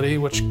credibility,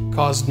 which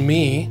caused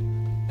me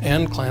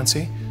and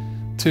Clancy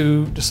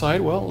to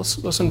decide, well,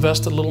 let's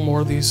invest a little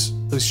more of these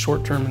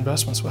short-term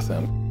investments with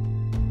them.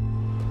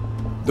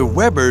 The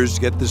Webers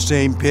get the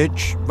same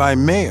pitch by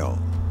mail.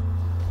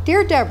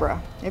 Dear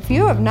Deborah, if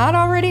you have not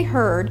already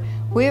heard,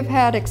 we have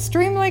had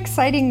extremely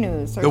exciting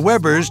news. The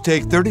Webers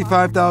take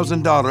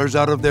 $35,000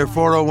 out of their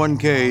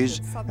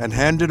 401ks and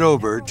hand it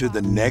over to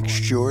the next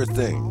sure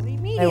thing.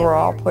 They were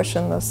all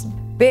pushing this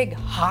big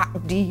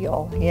hot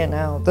deal,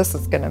 This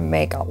is going to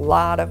make a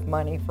lot of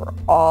money for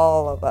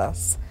all of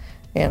us,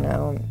 And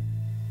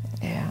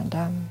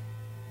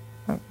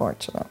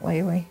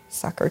unfortunately, we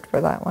suckered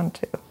for that one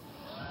too.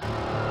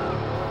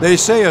 They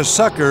say a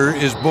sucker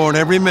is born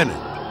every minute.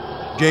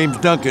 James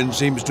Duncan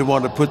seems to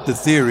want to put the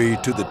theory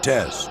to the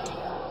test.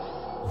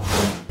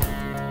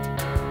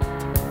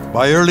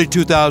 By early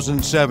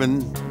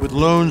 2007, with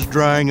loans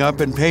drying up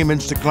and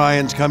payments to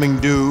clients coming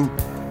due,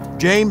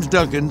 James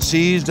Duncan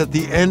sees that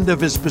the end of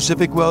his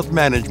Pacific Wealth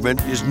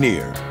Management is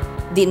near.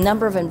 The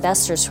number of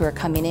investors who are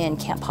coming in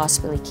can't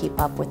possibly keep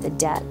up with the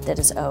debt that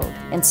is owed.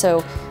 And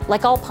so,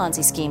 like all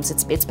Ponzi schemes,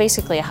 it's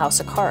basically a house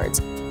of cards.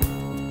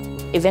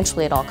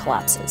 eventually it all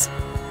collapses.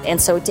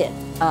 And so it did.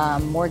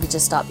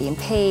 Mortgages stopped being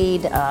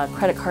paid,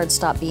 credit cards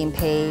stopped being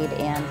paid,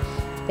 and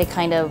they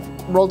kind of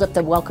rolled up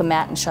the welcome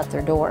mat and shut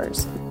their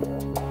doors.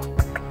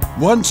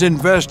 Once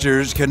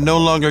investors can no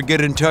longer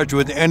get in touch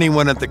with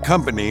anyone at the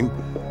company,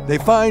 they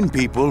find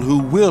people who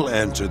will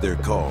answer their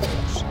calls.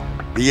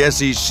 The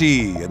SEC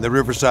and the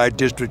Riverside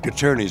District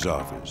Attorney's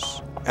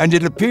Office. And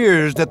it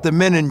appears that the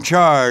men in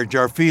charge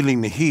are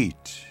feeling the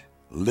heat,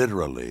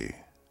 literally.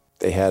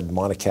 They had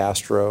Monte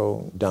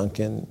Castro,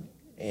 Duncan,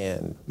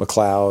 and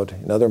McLeod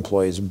and other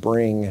employees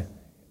bring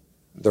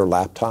their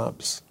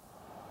laptops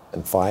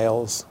and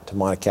files to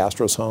Monte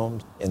Castro's home,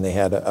 and they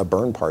had a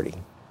burn party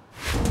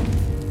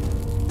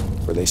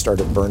where they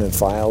started burning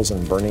files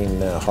and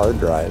burning hard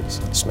drives,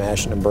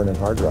 smashing and burning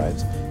hard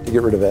drives to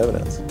get rid of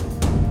evidence.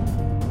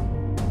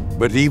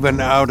 But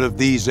even out of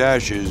these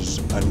ashes,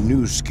 a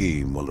new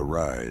scheme will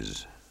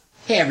arise.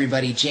 Hey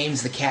everybody,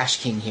 James the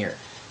Cash King here.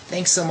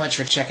 Thanks so much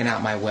for checking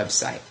out my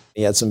website.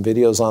 He had some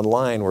videos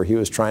online where he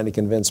was trying to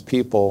convince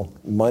people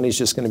money's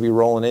just going to be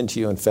rolling into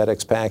you in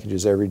FedEx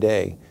packages every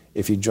day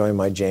if you join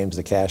my James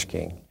the Cash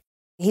King.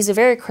 He's a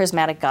very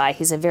charismatic guy.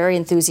 He's a very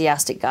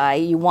enthusiastic guy.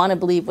 You want to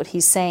believe what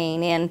he's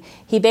saying. And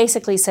he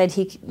basically said,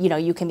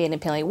 you can be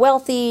independently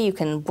wealthy, you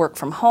can work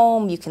from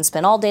home, you can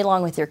spend all day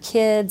long with your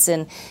kids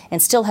and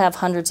still have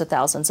hundreds of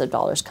thousands of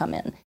dollars come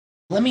in.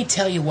 Let me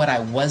tell you what I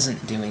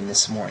wasn't doing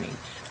this morning.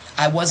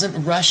 I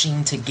wasn't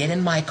rushing to get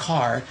in my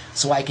car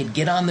so I could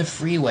get on the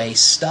freeway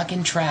stuck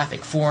in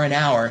traffic for an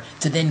hour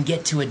to then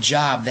get to a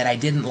job that I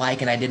didn't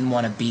like and I didn't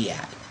want to be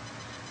at.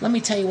 Let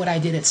me tell you what I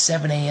did at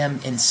 7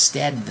 a.m.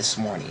 instead this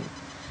morning.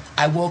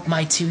 I woke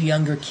my 2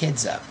 younger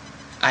kids up.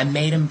 I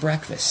made them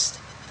breakfast.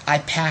 I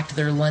packed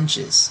their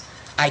lunches.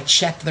 I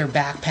checked their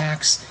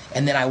backpacks,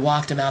 and then I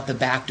walked them out the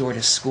back door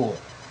to school.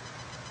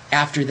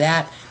 After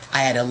that, I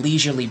had a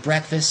leisurely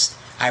breakfast,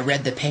 I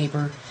read the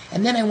paper,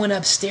 and then I went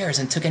upstairs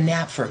and took a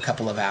nap for a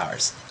couple of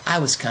hours. I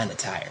was kind of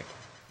tired.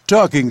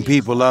 Talking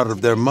people out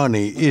of their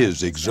money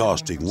is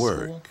exhausting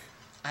work,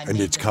 and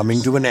it's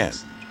coming to an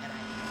end.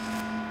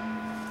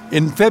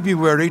 In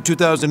February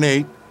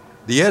 2008,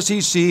 the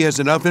SEC has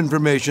enough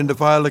information to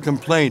file a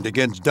complaint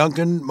against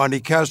Duncan, Monte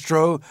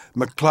Castro,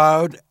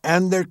 McLeod,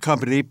 and their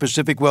company,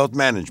 Pacific Wealth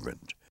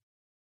Management.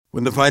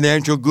 When the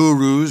financial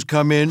gurus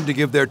come in to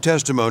give their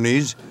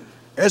testimonies,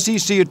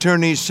 SEC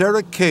attorney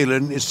Sarah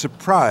Kalin is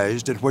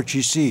surprised at what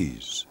she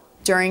sees.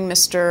 During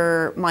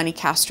Mr. Monte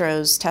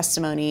Castro's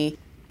testimony,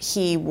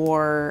 he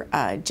wore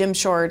gym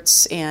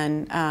shorts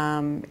and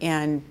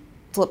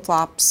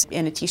flip-flops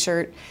and a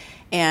T-shirt,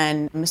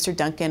 and Mr.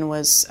 Duncan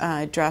was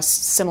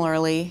dressed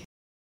similarly.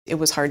 It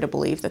was hard to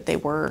believe that they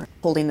were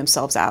holding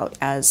themselves out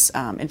as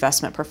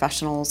investment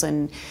professionals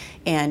and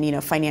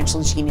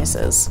financial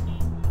geniuses.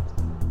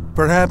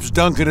 Perhaps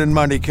Duncan and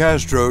Monte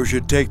Castro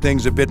should take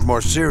things a bit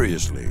more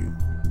seriously.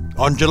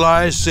 On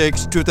July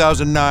 6,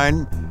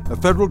 2009, a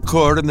federal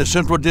court in the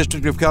Central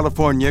District of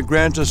California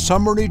grants a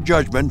summary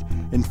judgment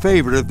in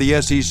favor of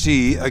the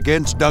SEC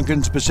against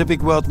Duncan's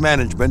Pacific Wealth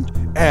Management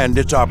and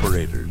its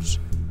operators.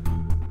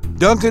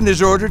 Duncan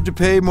is ordered to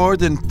pay more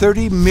than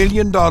 $30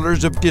 million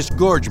of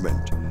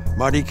disgorgement,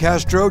 Monte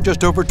Castro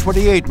just over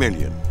 $28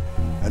 million,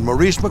 and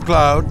Maurice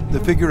McLeod, the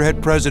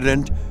figurehead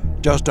president,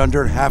 just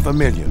under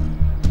 $500,000.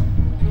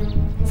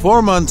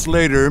 4 months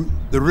later,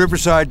 the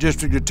Riverside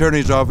District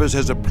Attorney's Office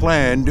has a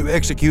plan to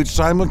execute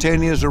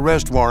simultaneous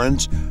arrest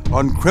warrants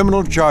on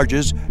criminal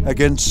charges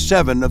against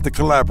 7 of the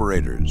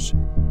collaborators.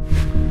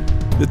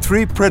 The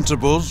 3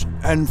 principals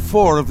and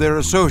 4 of their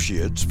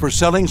associates for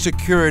selling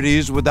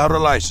securities without a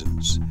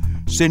license: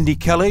 Cindy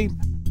Kelly,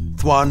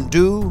 Thuan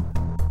Du,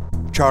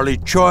 Charlie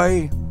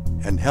Choi,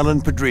 and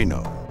Helen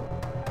Pedrino.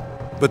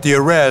 But the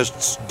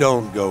arrests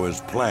don't go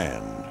as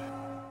planned.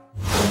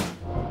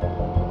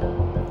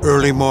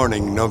 Early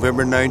morning,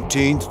 November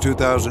 19,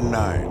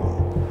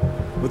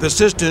 2009. With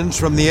assistance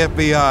from the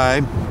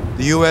FBI,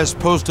 the U.S.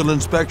 Postal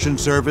Inspection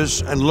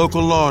Service, and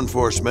local law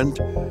enforcement,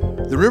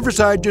 the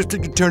Riverside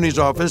District Attorney's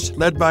Office,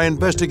 led by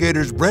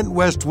investigators Brent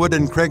Westwood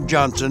and Craig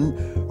Johnson,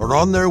 are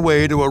on their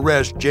way to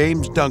arrest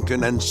James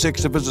Duncan and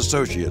 6 of his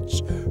associates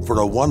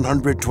for a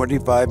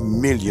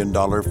 $125 million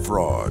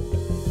fraud.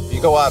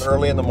 You go out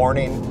early in the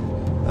morning,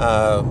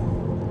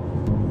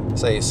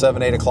 say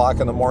 7, 8 o'clock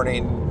in the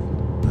morning,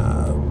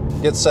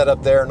 get set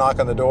up there, knock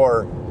on the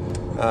door.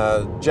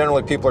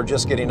 Generally, people are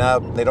just getting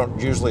up. They don't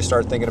usually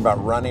start thinking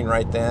about running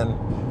right then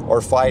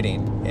or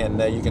fighting,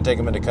 and you can take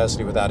them into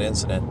custody without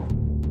incident.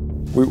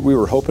 We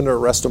were hoping to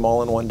arrest them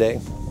all in one day,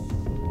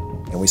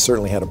 and we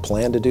certainly had a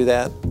plan to do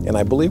that. And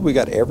I believe we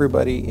got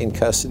everybody in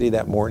custody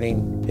that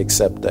morning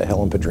except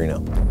Helen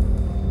Pedrino.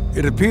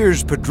 It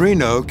appears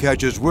Pedrino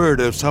catches word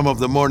of some of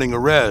the morning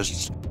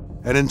arrests,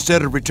 and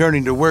instead of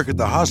returning to work at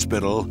the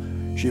hospital,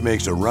 she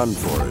makes a run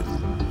for it.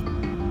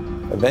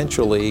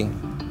 Eventually,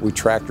 we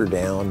tracked her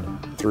down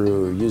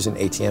through using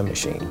an ATM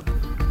machine,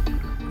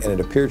 and it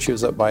appeared she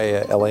was up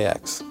by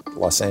LAX,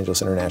 Los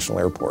Angeles International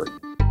Airport.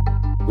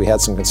 We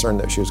had some concern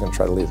that she was going to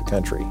try to leave the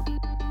country.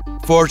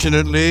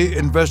 Fortunately,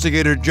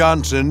 investigator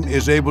Johnson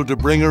is able to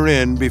bring her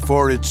in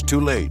before it's too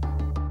late.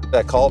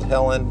 I called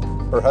Helen,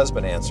 her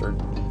husband answered.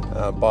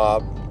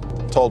 Bob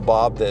told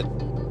Bob that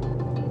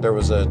there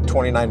was a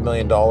 $29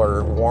 million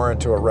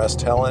warrant to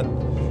arrest Helen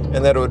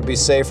and that it would be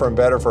safer and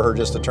better for her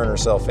just to turn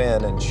herself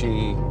in, and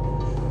she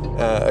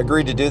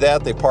agreed to do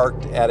that. They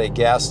parked at a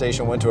gas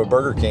station, went to a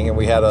Burger King, and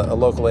we had a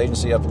local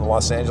agency up in the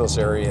Los Angeles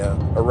area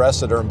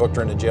arrested her and booked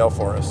her into jail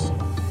for us.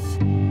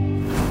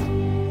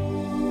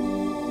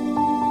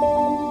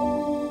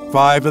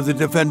 5 of the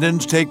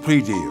defendants take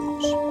plea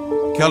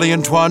deals. Kelly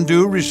and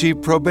Twandu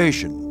receive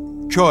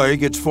probation. Choi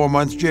gets 4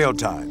 months jail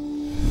time.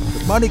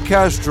 But Monte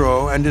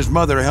Castro and his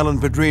mother, Helen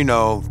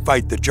Pedrino,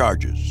 fight the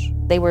charges.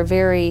 They were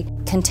very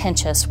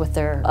contentious with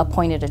their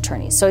appointed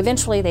attorneys. So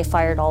eventually they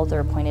fired all their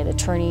appointed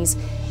attorneys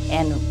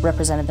and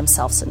represented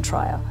themselves in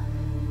trial,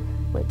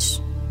 which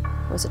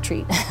was a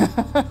treat.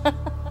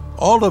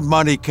 All of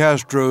Monte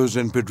Castro's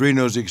and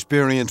Pedrino's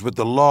experience with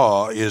the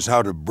law is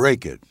how to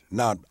break it,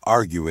 not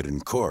argue it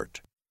in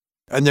court.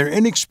 And their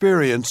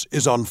inexperience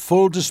is on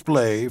full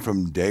display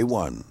from day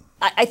one.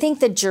 I think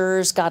the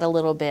jurors got a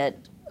little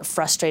bit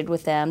frustrated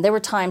with them. There were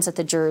times that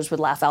the jurors would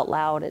laugh out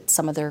loud at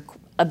some of their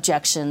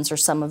objections or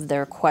some of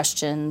their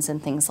questions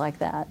and things like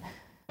that.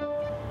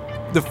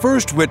 The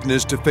first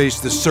witness to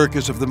face the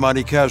circus of the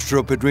Monte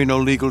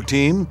Castro-Pedrino legal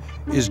team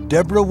is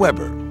Deborah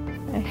Weber.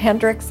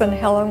 Hendricks and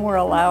Helen were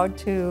allowed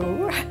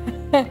to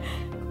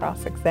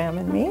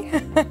cross-examine me.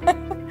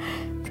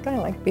 It's kind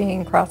of like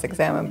being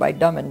cross-examined by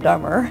Dumb and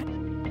Dumber.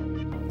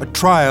 A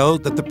trial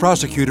that the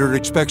prosecutor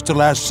expects to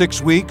last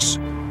 6 weeks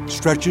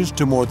stretches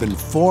to more than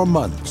 4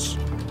 months.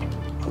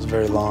 It was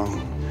very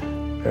long,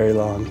 very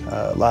long.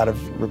 A lot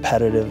of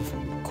repetitive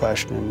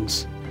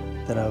questions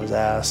that I was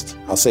asked.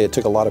 I'll say it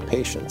took a lot of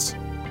patience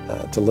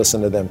to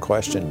listen to them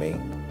question me.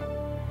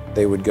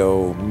 They would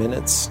go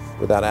minutes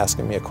without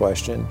asking me a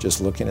question, just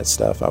looking at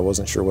stuff. I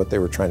wasn't sure what they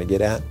were trying to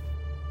get at.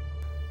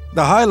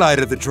 The highlight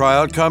of the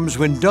trial comes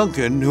when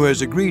Duncan, who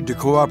has agreed to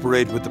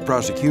cooperate with the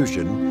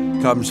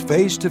prosecution, comes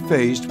face to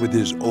face with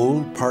his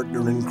old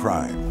partner in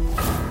crime.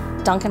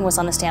 Duncan was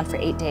on the stand for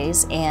 8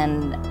 days,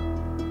 and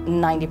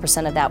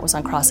 90% of that was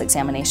on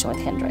cross-examination with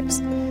Hendricks.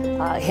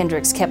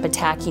 Hendricks kept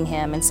attacking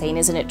him and saying,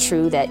 "Isn't it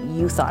true that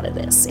you thought of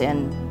this?"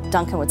 And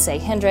Duncan would say,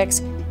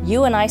 "Hendricks,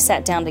 you and I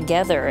sat down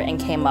together and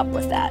came up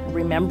with that.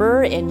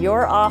 Remember, in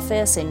your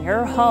office, in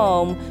your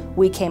home,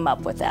 we came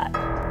up with that."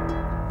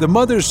 The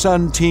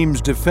mother-son team's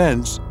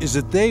defense is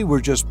that they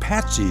were just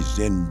patsies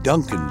in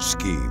Duncan's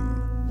scheme.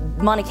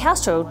 Monte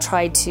Castro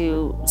tried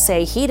to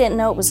say he didn't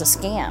know it was a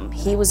scam.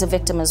 He was a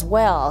victim as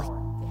well.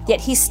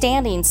 Yet he's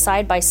standing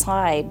side by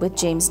side with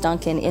James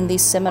Duncan in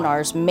these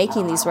seminars,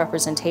 making these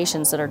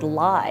representations that are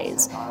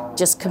lies,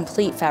 just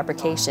complete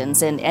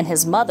fabrications. And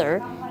his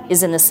mother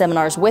is in the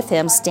seminars with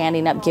him,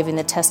 standing up, giving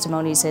the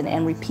testimonies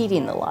and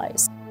repeating the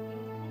lies.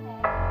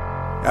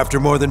 After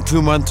more than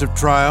 2 months of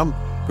trial,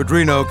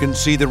 Pedrino can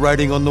see the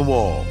writing on the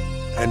wall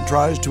and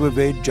tries to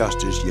evade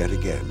justice yet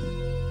again.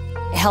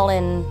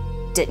 Helen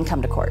didn't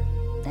come to court,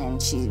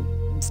 and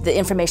the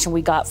information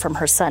we got from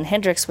her son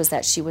Hendricks was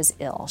that she was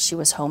ill. She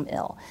was home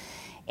ill.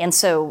 And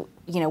so,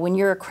 when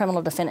you're a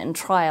criminal defendant in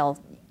trial,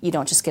 you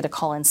don't just get a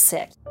call in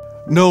sick.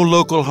 No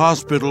local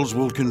hospitals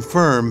will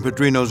confirm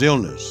Pedrino's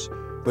illness,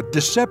 but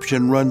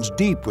deception runs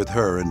deep with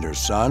her and her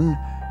son,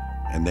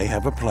 and they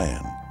have a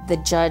plan. The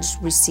judge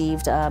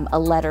received a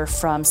letter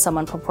from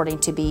someone purporting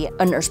to be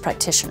a nurse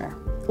practitioner.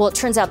 Well, it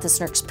turns out this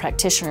nurse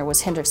practitioner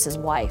was Hendricks'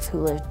 wife, who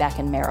lived back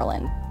in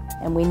Maryland.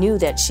 And we knew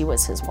that she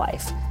was his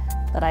wife.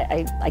 But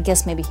I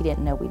guess maybe he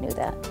didn't know we knew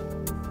that.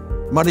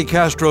 Monte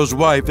Castro's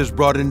wife is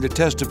brought in to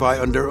testify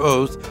under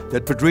oath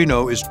that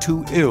Pedrino is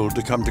too ill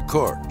to come to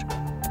court.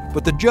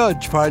 But the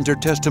judge finds her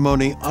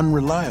testimony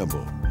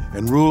unreliable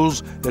and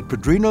rules that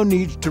Pedrino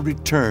needs to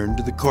return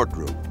to the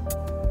courtroom.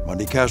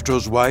 Monte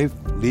Castro's wife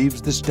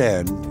leaves the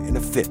stand in a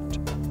fit.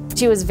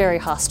 She was very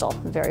hostile,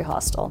 very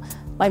hostile.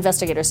 My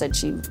investigator said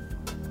she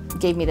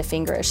gave me the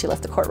finger as she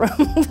left the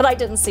courtroom, but I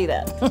didn't see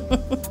that.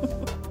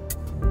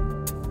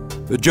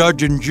 The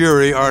judge and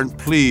jury aren't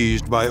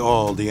pleased by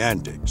all the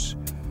antics.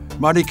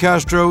 Monte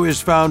Castro is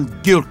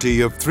found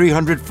guilty of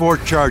 304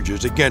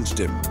 charges against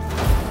him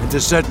and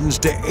is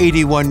sentenced to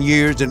 81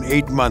 years and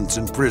 8 months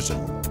in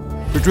prison.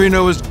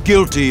 Pedrino is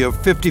guilty of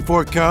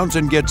 54 counts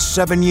and gets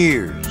 7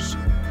 years.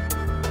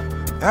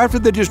 After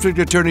the district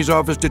attorney's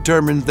office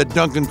determines that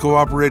Duncan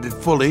cooperated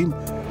fully,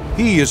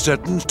 he is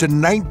sentenced to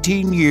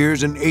 19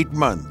 years and 8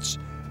 months.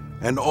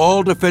 And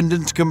all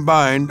defendants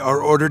combined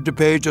are ordered to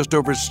pay just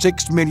over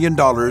 $6 million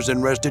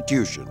in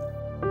restitution.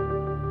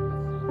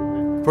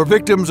 For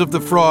victims of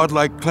the fraud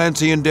like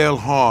Clancy and Dale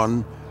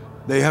Hahn,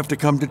 they have to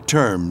come to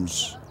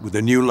terms with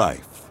a new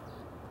life.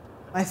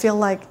 I feel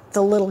like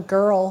the little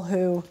girl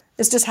who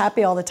is just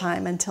happy all the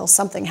time until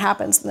something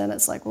happens, and then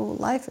it's like, well,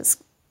 life is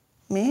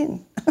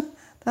mean.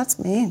 That's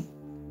mean.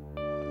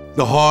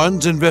 The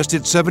Hahns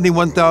invested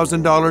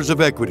 $71,000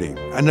 of equity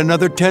and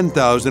another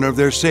 $10,000 of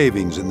their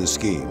savings in the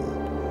scheme.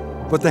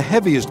 But the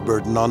heaviest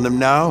burden on them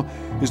now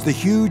is the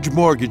huge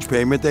mortgage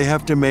payment they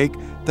have to make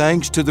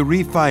thanks to the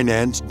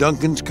refinance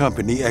Duncan's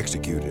company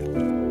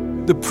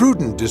executed. The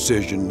prudent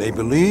decision, they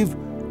believe,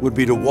 would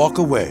be to walk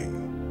away,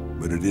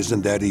 but it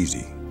isn't that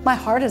easy. My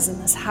heart is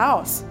in this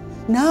house.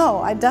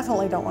 No, I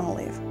definitely don't want to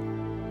leave.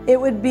 It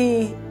would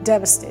be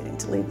devastating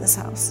to leave this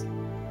house.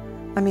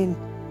 I mean,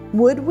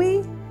 would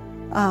we?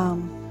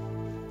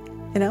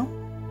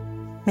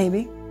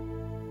 Maybe.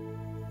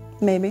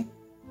 Maybe.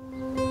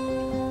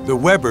 The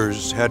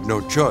Webbers had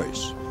no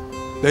choice.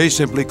 They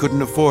simply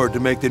couldn't afford to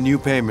make the new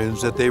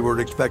payments that they were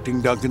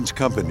expecting Duncan's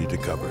company to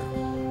cover,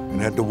 and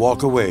had to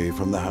walk away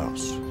from the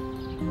house.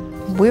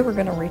 We were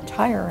going to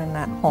retire in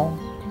that home.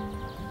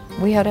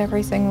 We had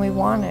everything we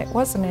wanted. It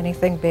wasn't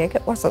anything big.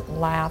 It wasn't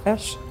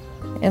lavish.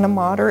 In a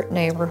moderate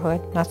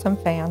neighborhood, nothing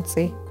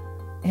fancy.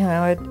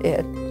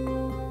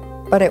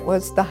 But it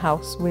was the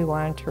house we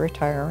wanted to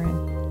retire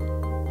in.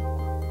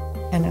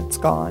 And it's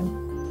gone.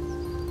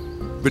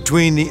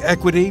 Between the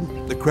equity,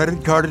 the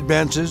credit card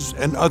advances,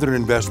 and other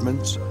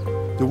investments,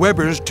 the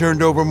Webbers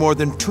turned over more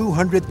than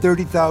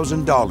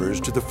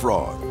 $230,000 to the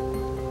fraud.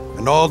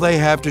 And all they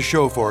have to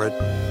show for it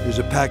is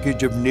a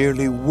package of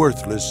nearly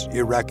worthless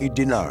Iraqi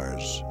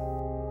dinars.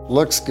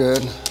 Looks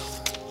good,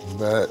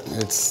 but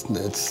it's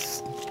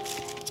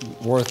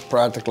worth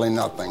practically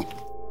nothing.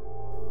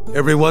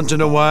 Every once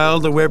in a while,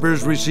 the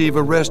Webbers receive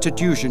a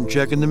restitution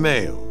check in the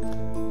mail.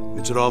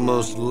 It's an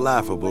almost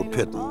laughable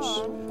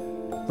pittance.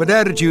 But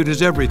attitude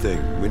is everything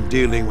when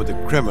dealing with a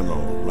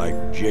criminal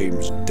like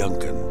James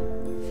Duncan.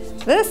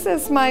 This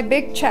is my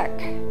big check,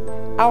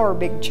 our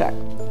big check,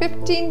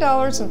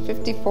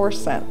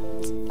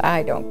 $15.54.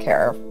 I don't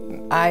care.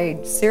 I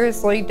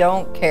seriously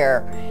don't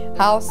care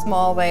how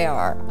small they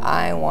are.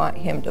 I want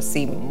him to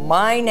see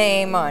my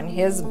name on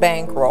his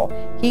bankroll.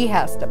 He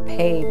has to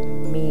pay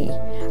me.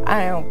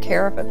 I don't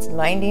care if it's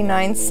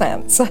 99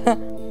 cents.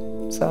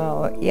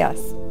 So, yes,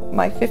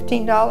 my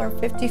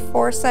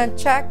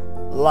 $15.54 check,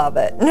 love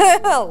it.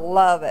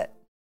 Love it.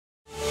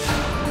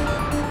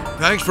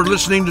 Thanks for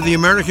listening to the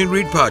American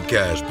Greed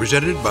Podcast,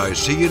 presented by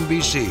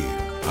CNBC.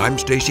 I'm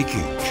Stacy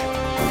Keach.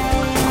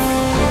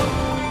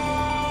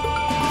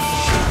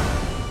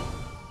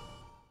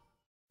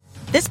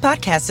 This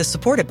podcast is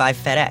supported by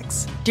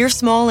FedEx. Dear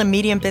small and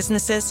medium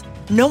businesses,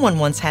 no one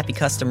wants happy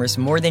customers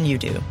more than you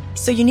do.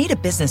 So you need a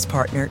business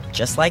partner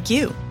just like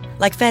you.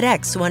 Like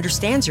FedEx, who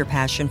understands your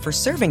passion for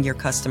serving your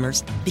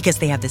customers because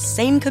they have the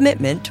same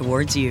commitment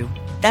towards you.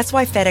 That's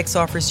why FedEx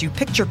offers you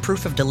picture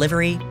proof of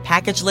delivery,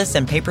 packageless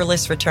and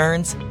paperless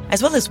returns,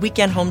 as well as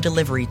weekend home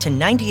delivery to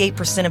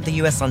 98% of the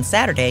U.S. on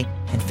Saturday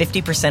and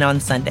 50% on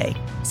Sunday.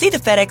 See the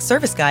FedEx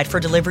service guide for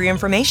delivery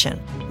information.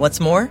 What's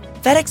more,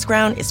 FedEx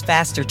Ground is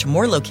faster to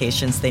more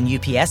locations than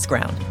UPS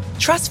Ground.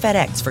 Trust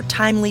FedEx for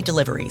timely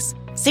deliveries.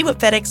 See what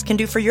FedEx can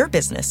do for your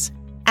business.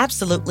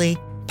 Absolutely,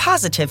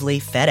 positively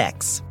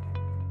FedEx.